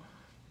compatible,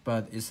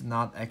 but it's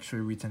not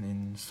actually written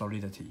in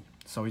Solidity.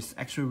 So it's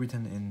actually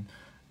written in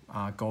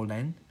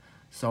Golang.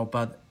 So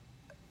but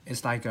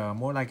it's like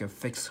more like a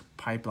fixed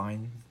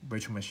pipeline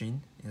virtual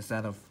machine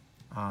instead of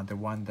the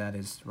one that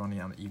is running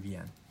on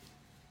EVM.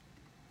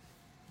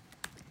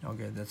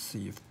 Okay, let's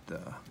see if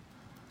the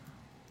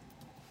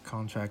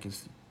contract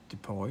is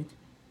deployed.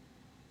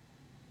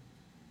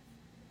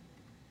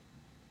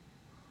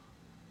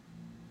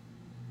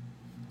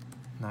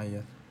 Not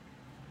yet.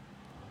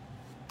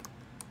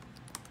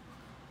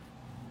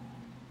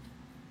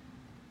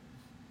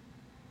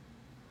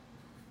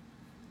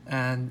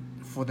 And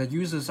for the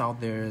users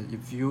out there,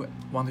 if you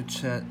want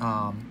to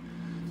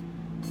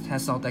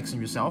test out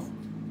Dexon yourself,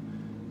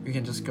 you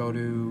can just go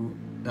to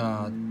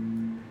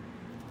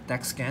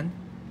DexScan.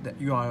 The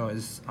URL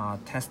is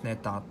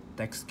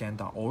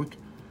testnet.dexscan.org,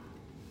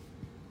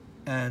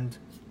 and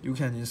you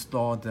can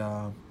install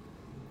the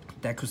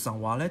Dexon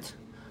wallet.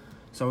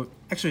 So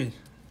actually,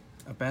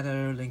 a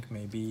better link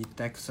may be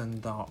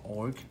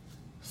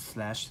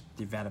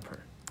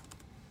dexon.org/developer.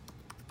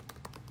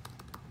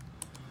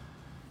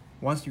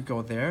 Once you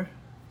go there,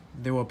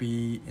 there will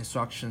be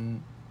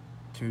instruction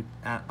to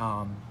add,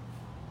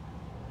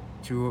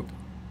 to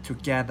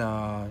get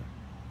a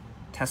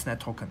testnet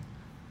token.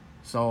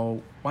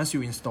 So once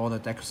you install the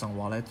Dexon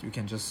wallet, you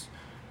can just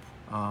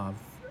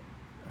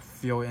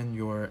fill in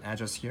your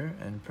address here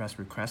and press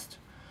request,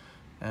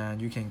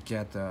 and you can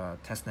get the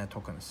testnet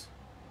tokens.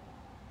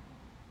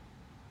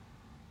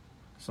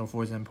 So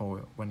for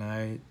example, when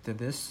I did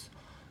this,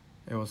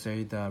 it will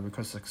say the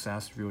request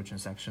success view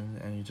transaction,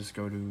 and you just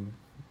go to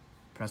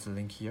press the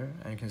link here,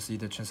 and you can see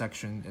the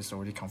transaction is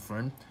already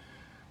confirmed.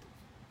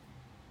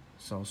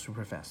 So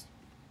super fast.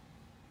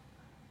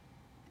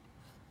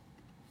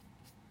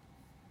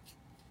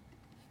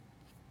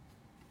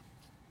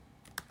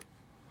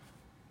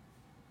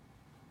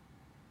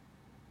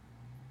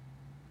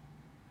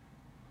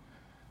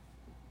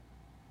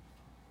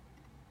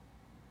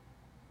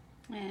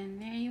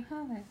 And there you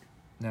have it.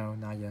 No,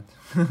 not yet.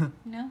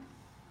 No?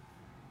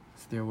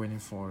 Still waiting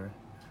for.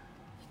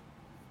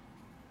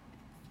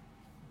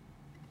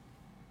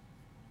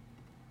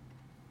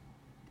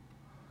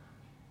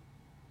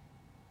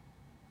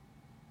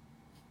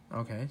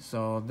 Okay,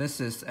 so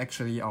this is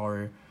actually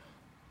our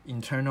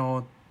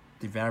internal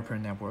developer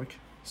network.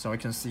 So you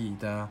can see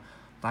the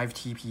live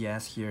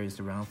TPS here is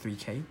around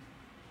 3K.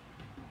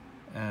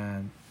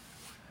 And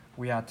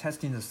we are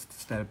testing the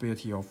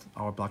stability of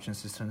our blockchain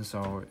system.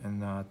 So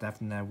in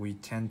DevNet, we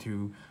tend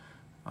to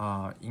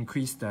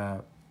increase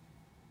the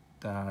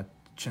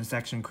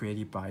transaction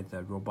created by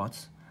the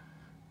robots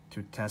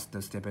to test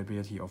the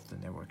stability of the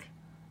network.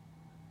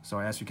 So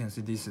as you can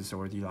see, this is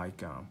already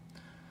like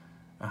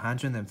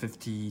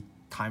 150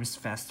 times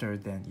faster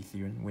than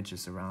Ethereum, which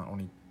is around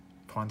only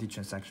 20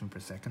 transactions per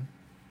second.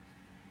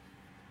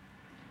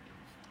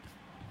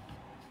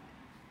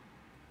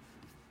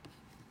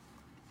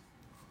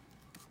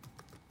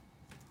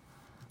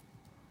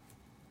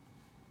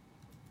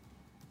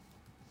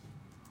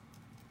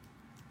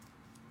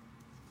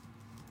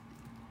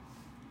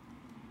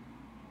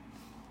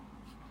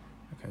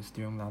 Okay,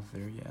 still not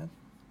there yet.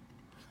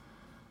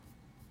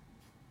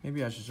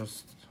 Maybe I should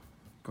just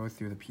go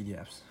through the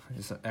PDFs.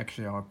 It's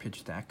actually our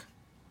pitch deck.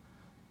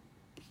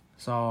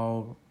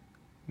 So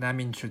let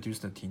me introduce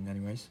the team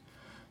anyways.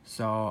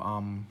 So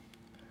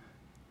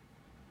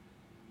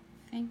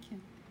Thank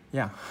you.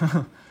 yeah.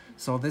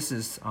 So this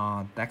is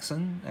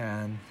Dexon,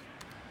 and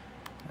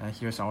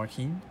here's our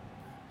team.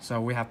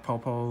 So we have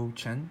Popo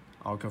Chen,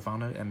 our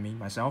co-founder, and me,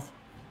 myself.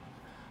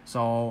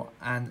 So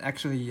I'm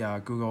actually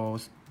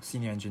Google's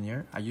senior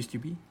engineer. I used to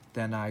be.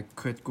 Then I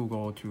quit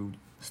Google to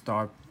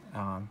start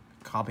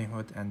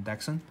Robinhood and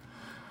Dexon.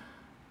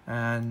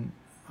 And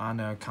I'm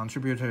a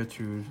contributor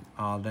to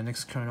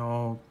Linux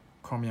kernel,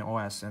 Chromium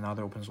OS, and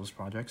other open source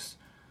projects.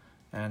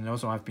 And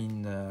also I've been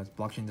in the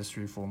blockchain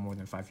industry for more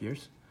than 5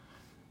 years.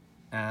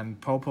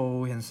 And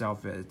Popo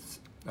himself is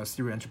a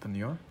serial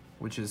entrepreneur,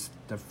 which is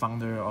the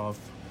founder of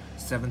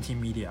 17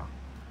 Media,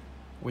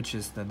 which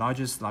is the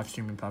largest live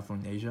streaming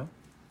platform in Asia.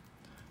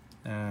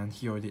 And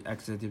he already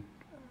exited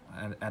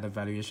at a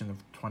valuation of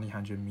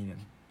 200 million.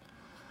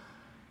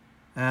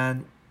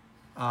 And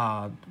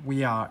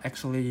we are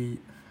actually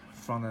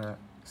from the,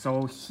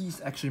 so he's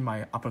actually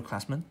my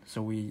upperclassman.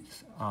 So we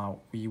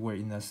were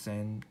in the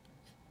same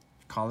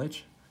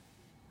college.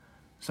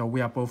 So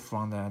we are both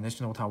from the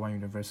National Taiwan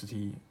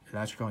University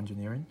Electrical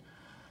Engineering.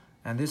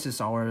 And this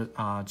is our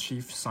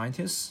chief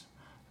scientist.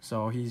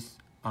 So his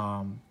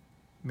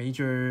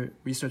major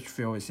research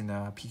field is in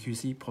the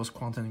PQC,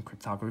 post-quantum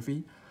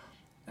cryptography.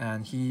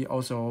 And he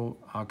also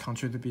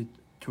contributed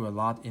to a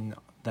lot in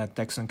that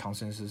Dexon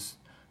consensus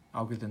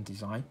algorithm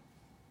design.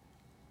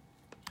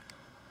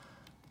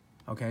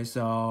 Okay,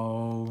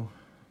 so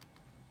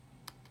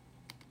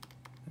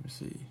let me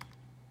see.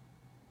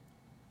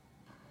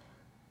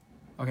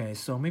 Okay,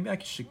 so maybe I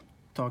should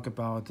talk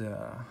about the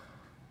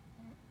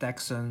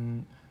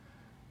Dexon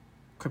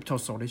crypto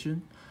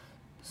solution.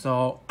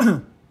 So,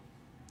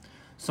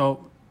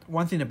 so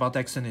one thing about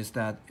Dexon is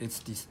that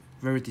it's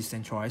very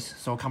decentralized.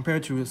 So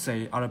compared to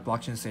say other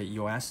blockchains, say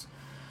EOS.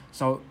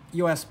 So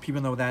EOS,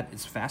 people know that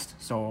it's fast.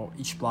 So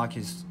each block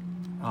is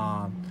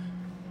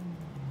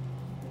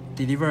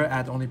delivered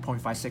at only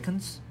 0.5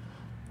 seconds.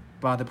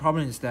 But the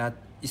problem is that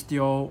it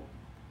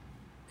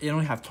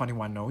only have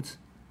 21 nodes,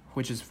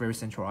 which is very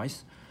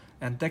centralized.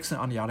 And Dexon,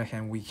 on the other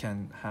hand, we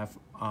can have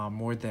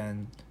more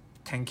than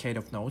 10K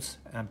of nodes,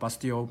 but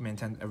still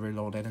maintain a very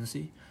low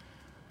latency.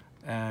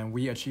 And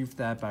we achieve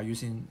that by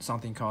using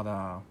something called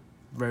a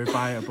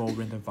verifiable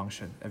random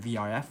function, a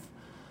VRF.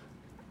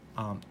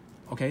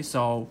 Okay,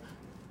 so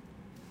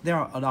there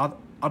are a lot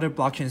other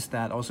blockchains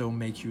that also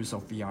make use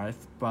of VRF,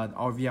 but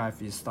our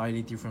VRF is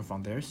slightly different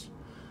from theirs.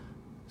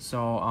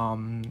 So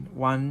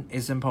one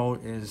example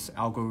is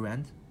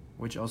Algorand,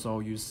 which also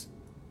use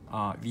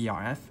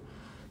VRF.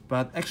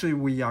 But actually,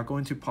 we are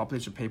going to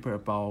publish a paper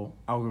about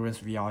Algorand's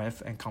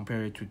VRF and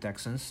compare it to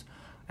Dexon's.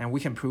 And we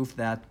can prove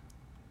that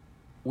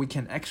we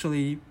can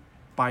actually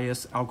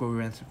bias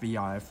Algorand's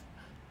VRF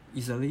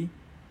easily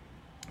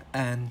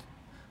and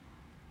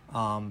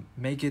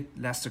make it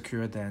less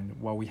secure than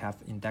what we have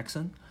in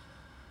Dexon.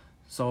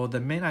 So the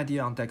main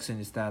idea on Dexon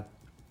is that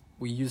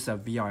we use a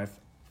VRF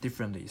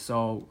differently.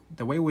 So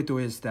the way we do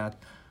it is that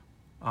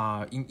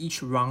in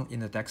each run in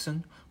the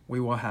Dexon, we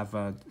will have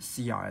a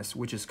CRS,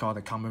 which is called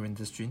a common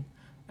random string.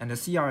 And the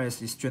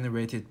CRS is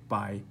generated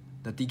by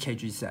the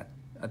DKG set.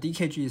 A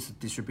DKG is a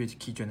distributed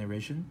key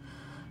generation.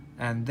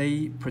 And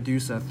they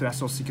produce a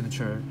threshold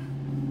signature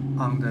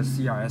on the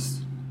CRS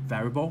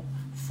variable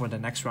for the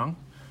next round.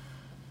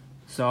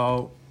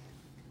 So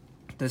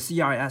the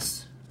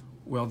CRS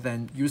will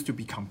then used to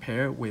be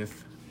compared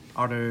with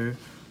other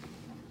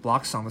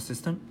blocks on the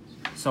system.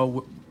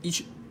 So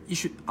each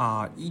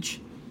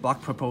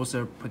block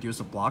proposer produce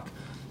a block.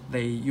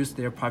 They use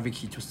their private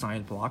key to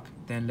sign a block.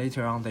 Then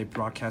later on they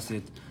broadcast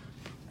it,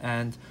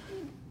 and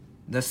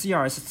the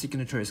CRS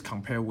signature is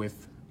compared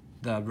with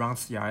the round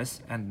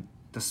CRS, and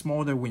the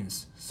smaller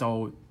wins.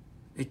 So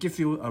it gives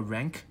you a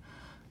rank,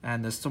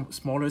 and the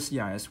smaller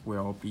CRS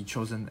will be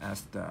chosen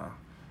as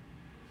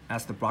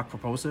the block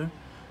proposer.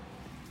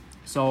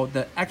 So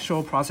the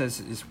actual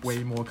process is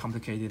way more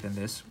complicated than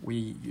this.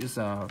 We use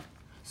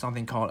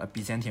something called a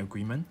Byzantine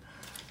agreement,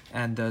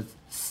 and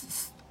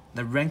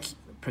the rank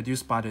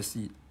produced by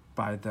the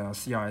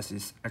CRS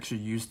is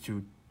actually used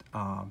to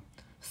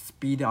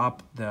speed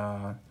up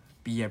the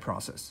BA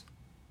process.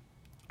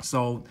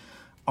 So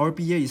our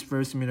BA is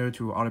very similar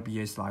to other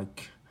BAs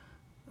like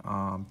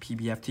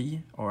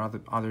PBFT or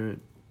other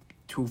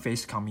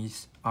two-phase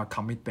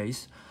commit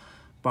base,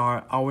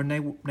 but our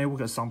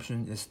network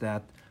assumption is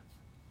that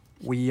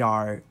we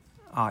are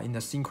in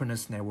a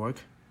synchronous network.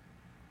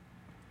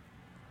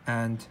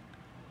 And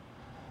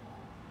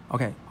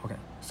okay,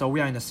 so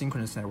we are in a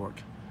synchronous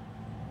network.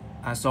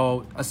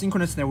 So a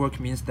synchronous network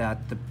means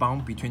that the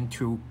bound between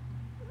two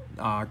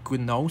good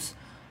nodes,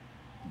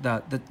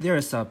 there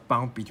is a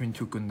bound between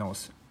two good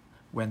nodes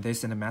when they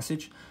send a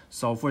message.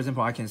 So for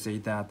example, I can say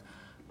that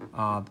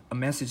a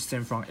message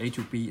sent from A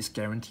to B is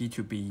guaranteed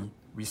to be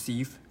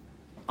received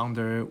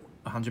under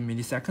 100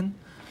 milliseconds.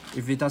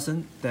 If it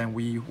doesn't, then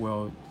we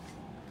will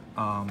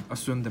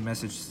assume the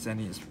message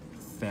sending is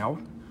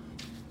failed.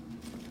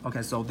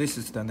 Okay, so this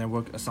is the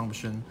network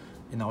assumption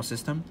in our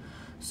system.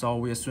 So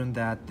we assume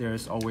that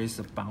there's always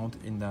a bound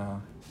in the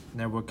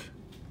network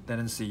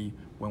latency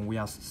when we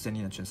are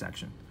sending a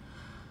transaction.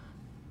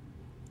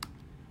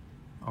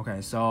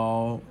 Okay,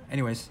 so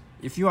anyways,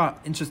 if you are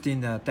interested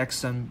in the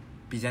Dexon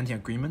Presentation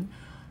agreement,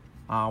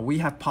 we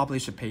have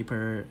published a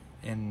paper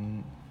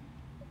in,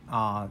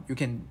 you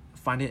can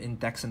find it in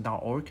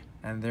dexon.org,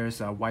 and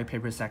there's a white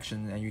paper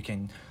section, and you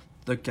can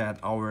look at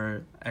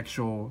our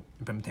actual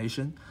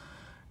implementation.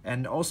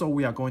 And also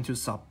we are going to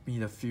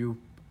submit a few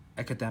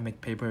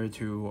academic paper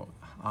to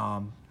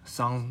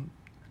some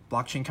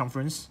blockchain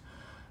conference.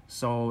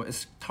 So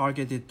it's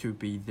targeted to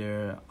be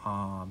there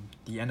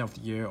the end of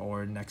the year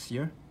or next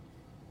year.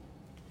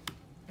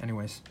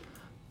 Anyways,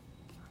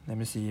 let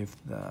me see if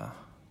the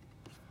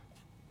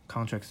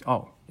contracts,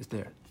 oh, it's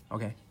there.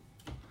 Okay,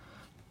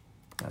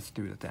 let's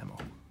do the demo.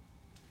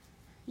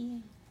 Yeah.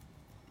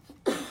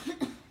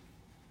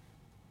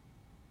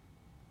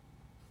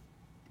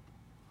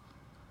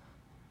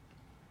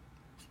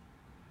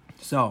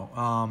 So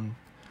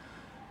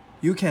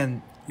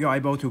you're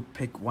able to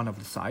pick one of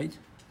the side.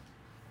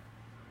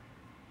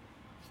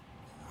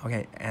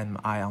 Okay, am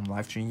I on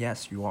live stream?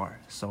 Yes, you are.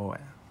 So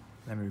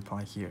let me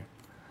reply here.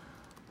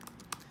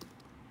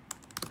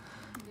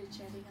 You're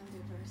chatting on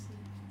diversity.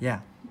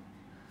 Yeah.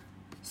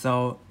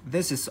 So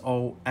this is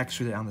all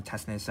actually on the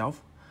testnet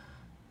itself.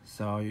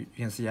 So you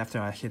can see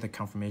after I hit the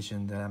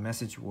confirmation, the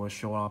message will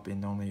show up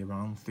in only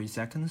around 3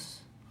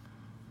 seconds.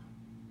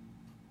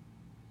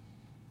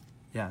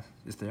 Yeah,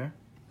 it's there.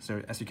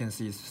 So as you can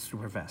see, it's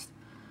super fast.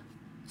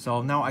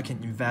 So now I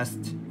can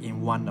invest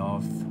in one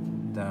of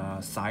the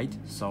side.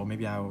 So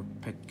maybe I will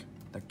pick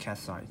the cat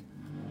side.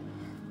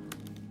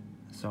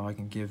 So I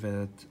can give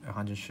it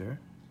 100 share.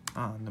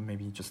 No,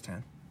 maybe just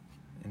 10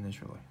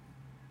 initially.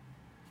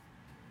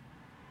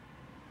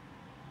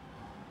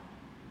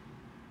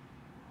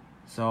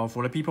 So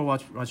for the people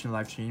watching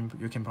live stream,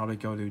 you can probably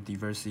go to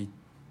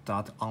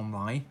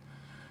diversity.online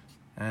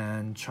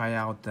and try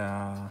out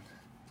the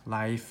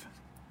live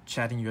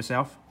chatting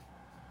yourself.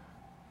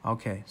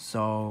 Okay,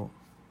 so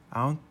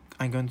I'm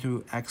going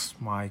to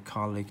ask my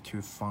colleague to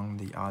find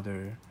the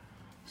other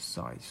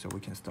side so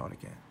we can start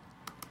again.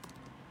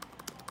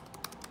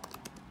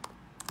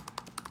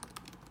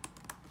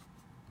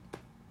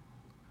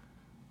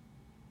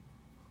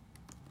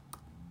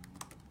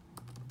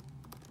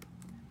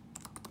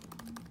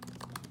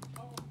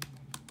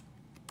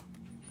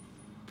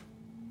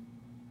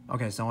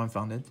 Okay, someone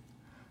found it.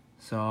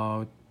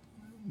 So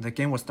the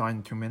game will start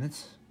in 2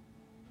 minutes.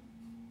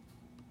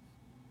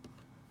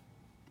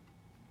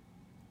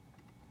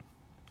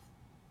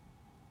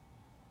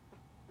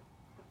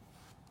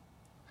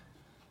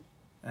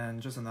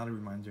 And just another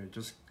reminder,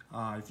 just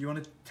if you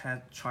want to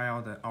try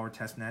out our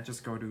testnet,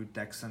 just go to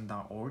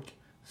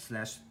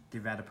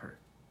dexon.org/developer.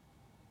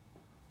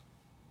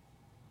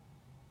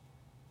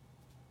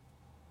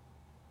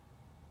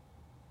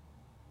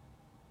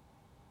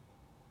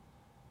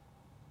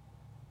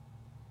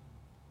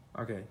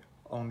 Okay,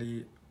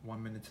 only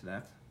 1 minute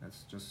left.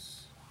 Let's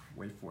just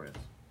wait for it.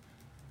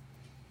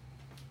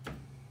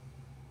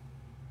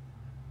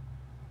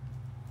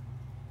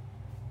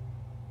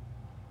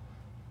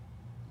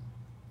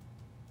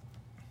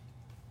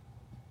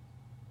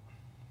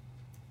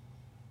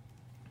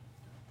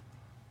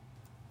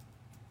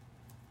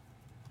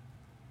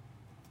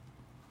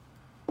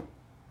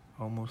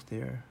 Almost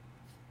there.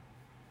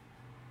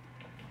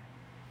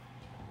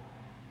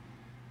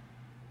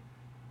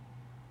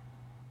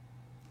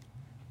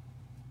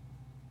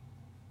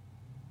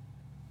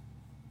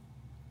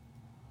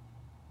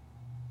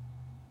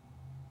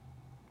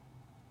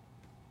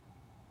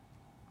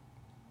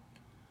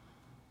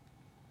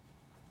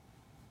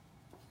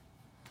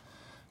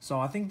 So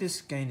I think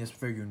this game is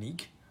very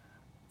unique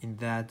in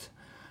that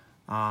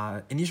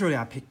initially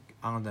I picked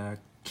on the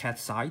cat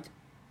side,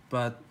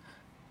 but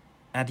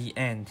at the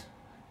end,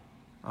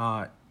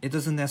 it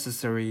doesn't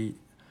necessarily,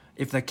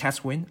 if the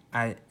cats win,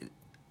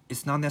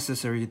 it's not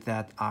necessary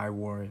that I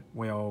will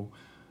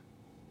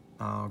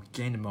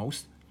gain the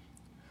most.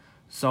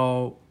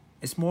 So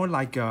it's more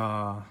like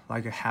a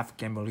half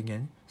gambling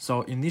game.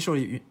 So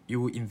initially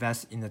you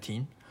invest in the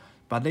team,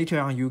 but later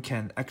on you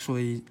can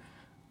actually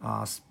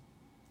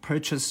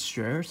purchase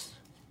shares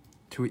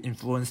to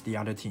influence the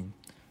other team,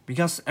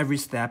 because every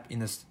step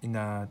in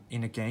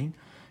a game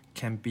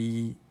can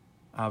be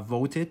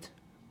voted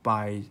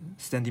by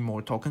sending more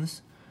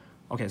tokens.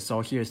 Okay, so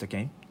here's the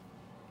game.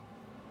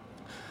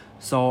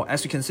 So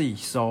as you can see,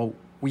 so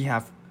we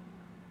have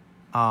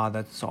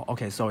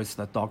so it's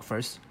the dog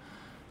first.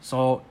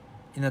 So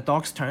in the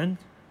dog's turn,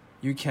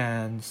 you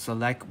can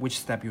select which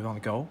step you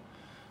want to go.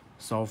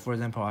 So for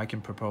example, I can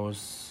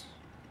propose.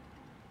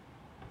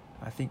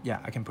 I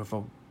can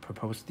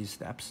propose these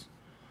steps.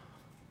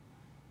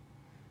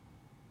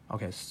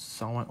 Okay,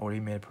 someone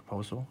already made a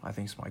proposal. I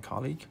think it's my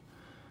colleague.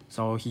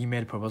 So he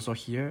made a proposal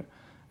here,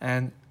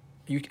 and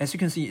as you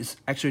can see, it's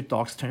actually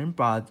dog's turn,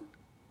 but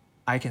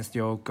I can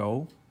still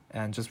go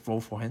and just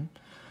vote for him.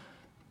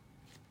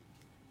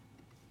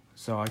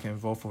 So I can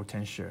vote for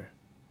Tensure.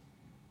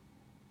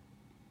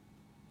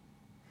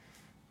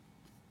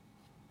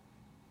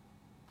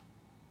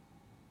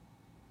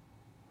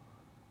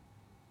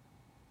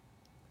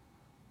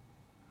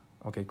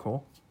 Okay,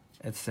 cool.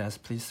 It says,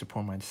 please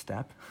support my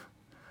step.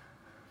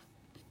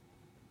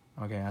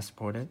 Okay, I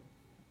support it.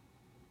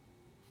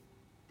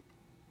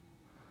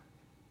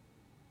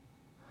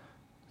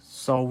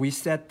 So we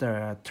set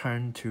the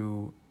turn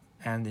to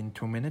end in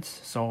 2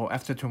 minutes. So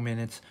after 2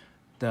 minutes,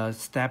 the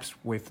steps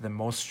with the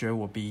most share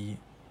will be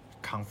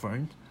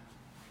confirmed.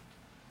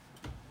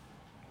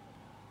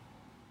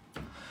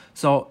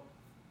 So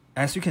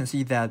as you can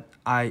see that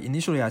I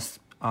initially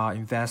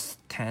invest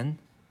 10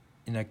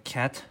 in a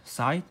cat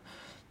side,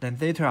 then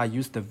later I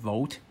use the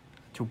vote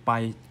to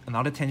buy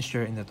another 10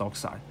 share in the dog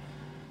side.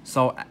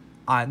 So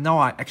now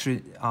I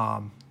actually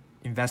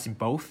invest in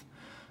both.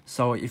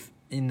 So if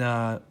in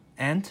the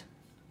end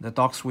the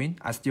dogs win,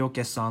 I still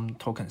get some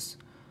tokens.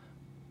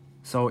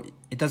 So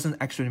it doesn't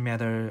actually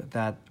matter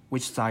that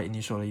which side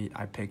initially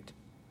I picked.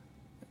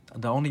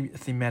 The only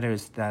thing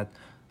matters is that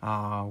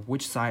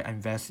which side I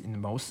invest in the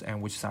most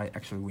and which side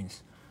actually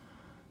wins.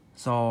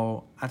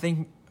 So I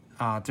think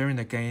during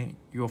the game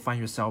you will find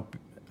yourself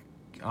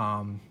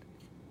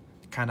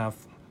kind of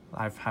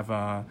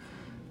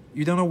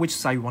you don't know which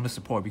side you want to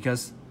support,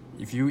 because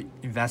if you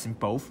invest in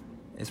both,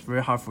 it's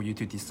very hard for you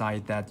to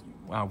decide that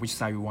which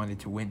side you wanted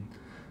to win.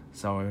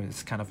 So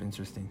it's kind of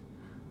interesting.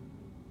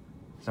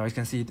 So as you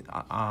can see,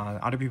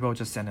 other people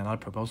just sent another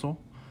proposal,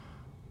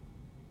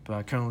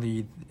 but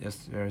currently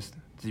there's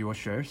 0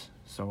 shares,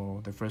 so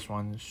the first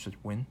one should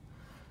win.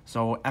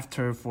 So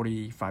after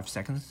 45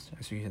 seconds,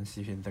 as you can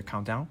see in the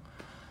countdown,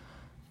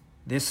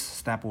 this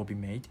step will be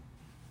made.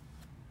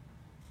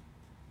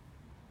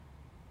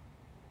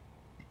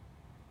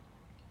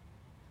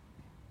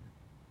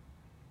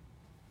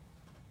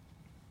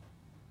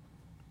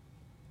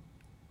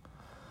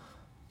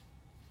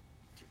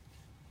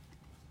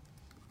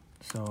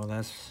 So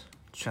let's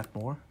chat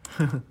more.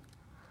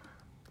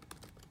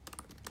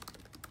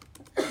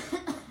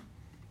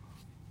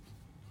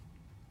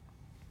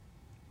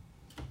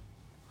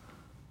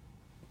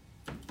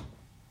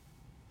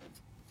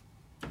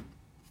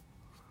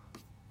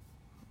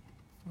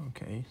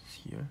 Okay, it's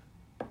here.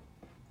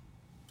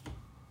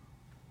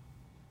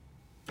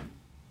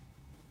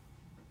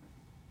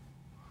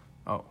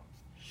 Oh,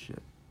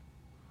 shit.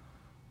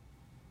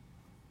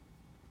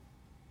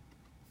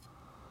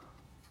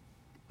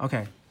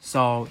 Okay,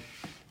 so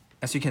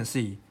as you can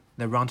see,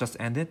 the round just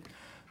ended.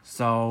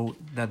 So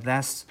the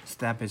last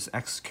step is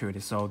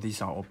executed, so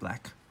these are all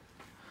black.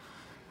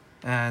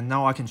 And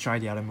now I can try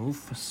the other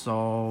move.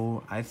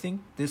 So I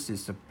think this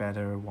is a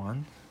better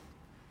one.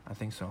 I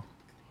think so.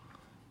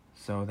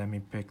 So let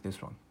me pick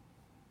this one.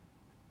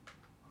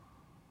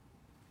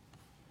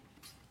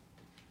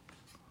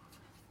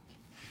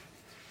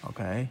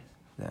 Okay,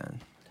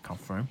 then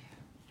confirm.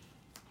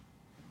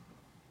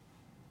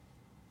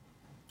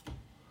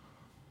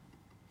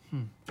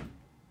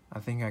 I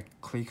think I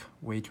click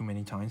way too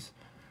many times.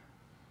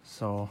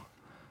 So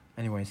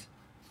anyways,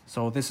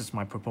 so this is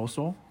my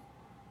proposal.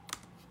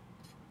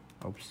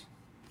 Oops.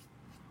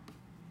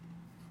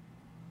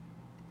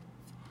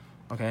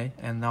 Okay,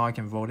 and now I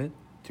can vote it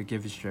to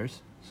give it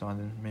shares. So I'll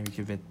then maybe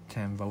give it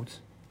 10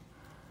 votes.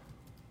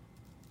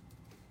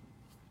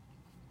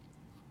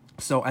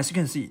 So as you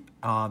can see,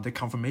 the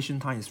confirmation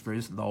time is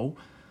very low.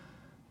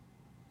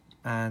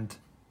 And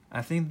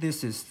I think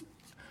this is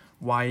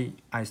why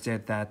I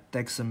said that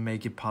Dexon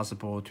make it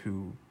possible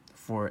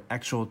for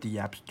actual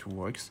DApps to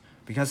work.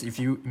 Because if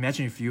you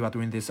imagine if you are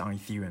doing this on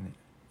Ethereum,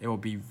 it will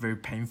be very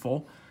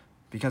painful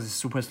because it's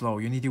super slow.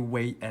 You need to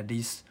wait at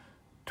least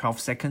 12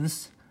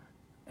 seconds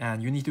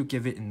and you need to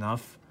give it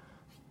enough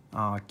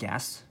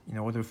gas in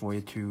order for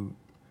it to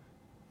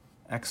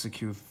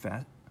execute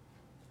fast.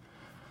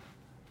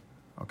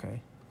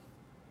 Okay,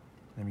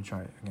 let me try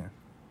it again.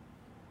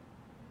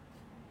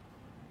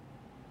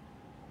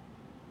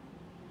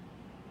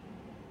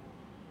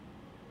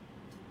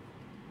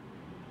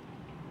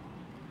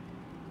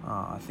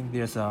 I think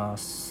there's a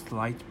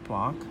slight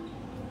bug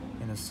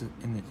in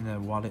the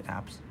wallet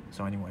apps.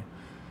 So anyway,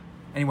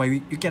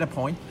 you get a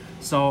point.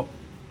 So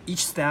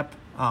each step,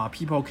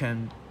 people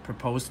can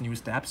propose new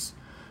steps,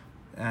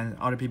 and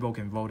other people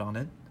can vote on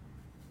it.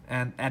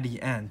 And at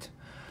the end,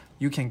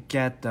 you can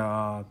get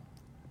the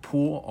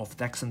pool of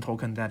Dexon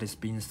token that is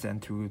being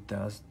sent to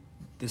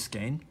this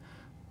game,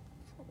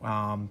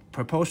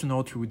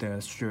 proportional to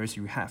the shares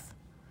you have.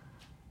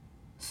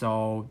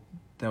 So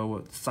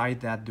the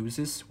side that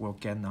loses will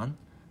get none,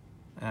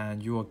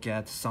 and you will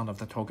get some of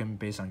the token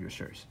based on your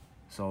shares.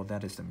 So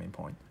that is the main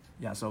point.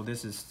 Yeah, so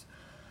this is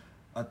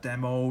a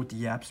demo,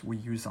 the apps we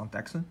use on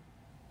Dexon.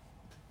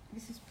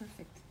 This is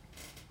perfect.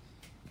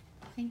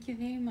 Thank you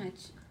very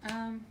much.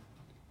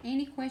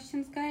 Any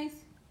questions, guys?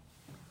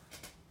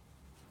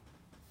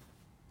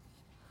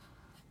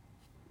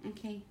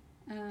 Okay.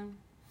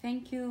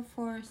 Thank you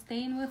for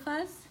staying with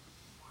us.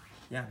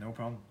 Yeah, no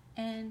problem.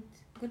 And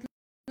good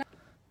luck.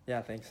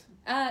 Yeah, thanks.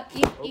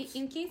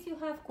 In case you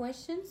have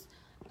questions,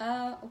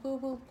 we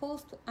will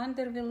post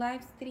under the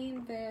live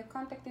stream the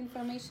contact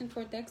information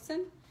for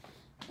Dexon,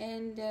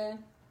 and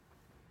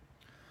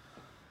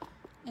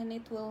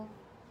it will.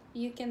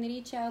 You can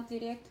reach out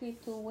directly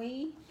to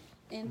Wei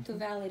and to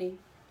Valerie.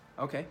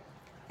 Okay.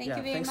 Thank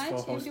you very thanks much,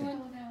 for hosting.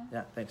 everyone.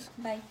 Yeah, thanks.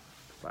 Bye.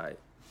 Bye.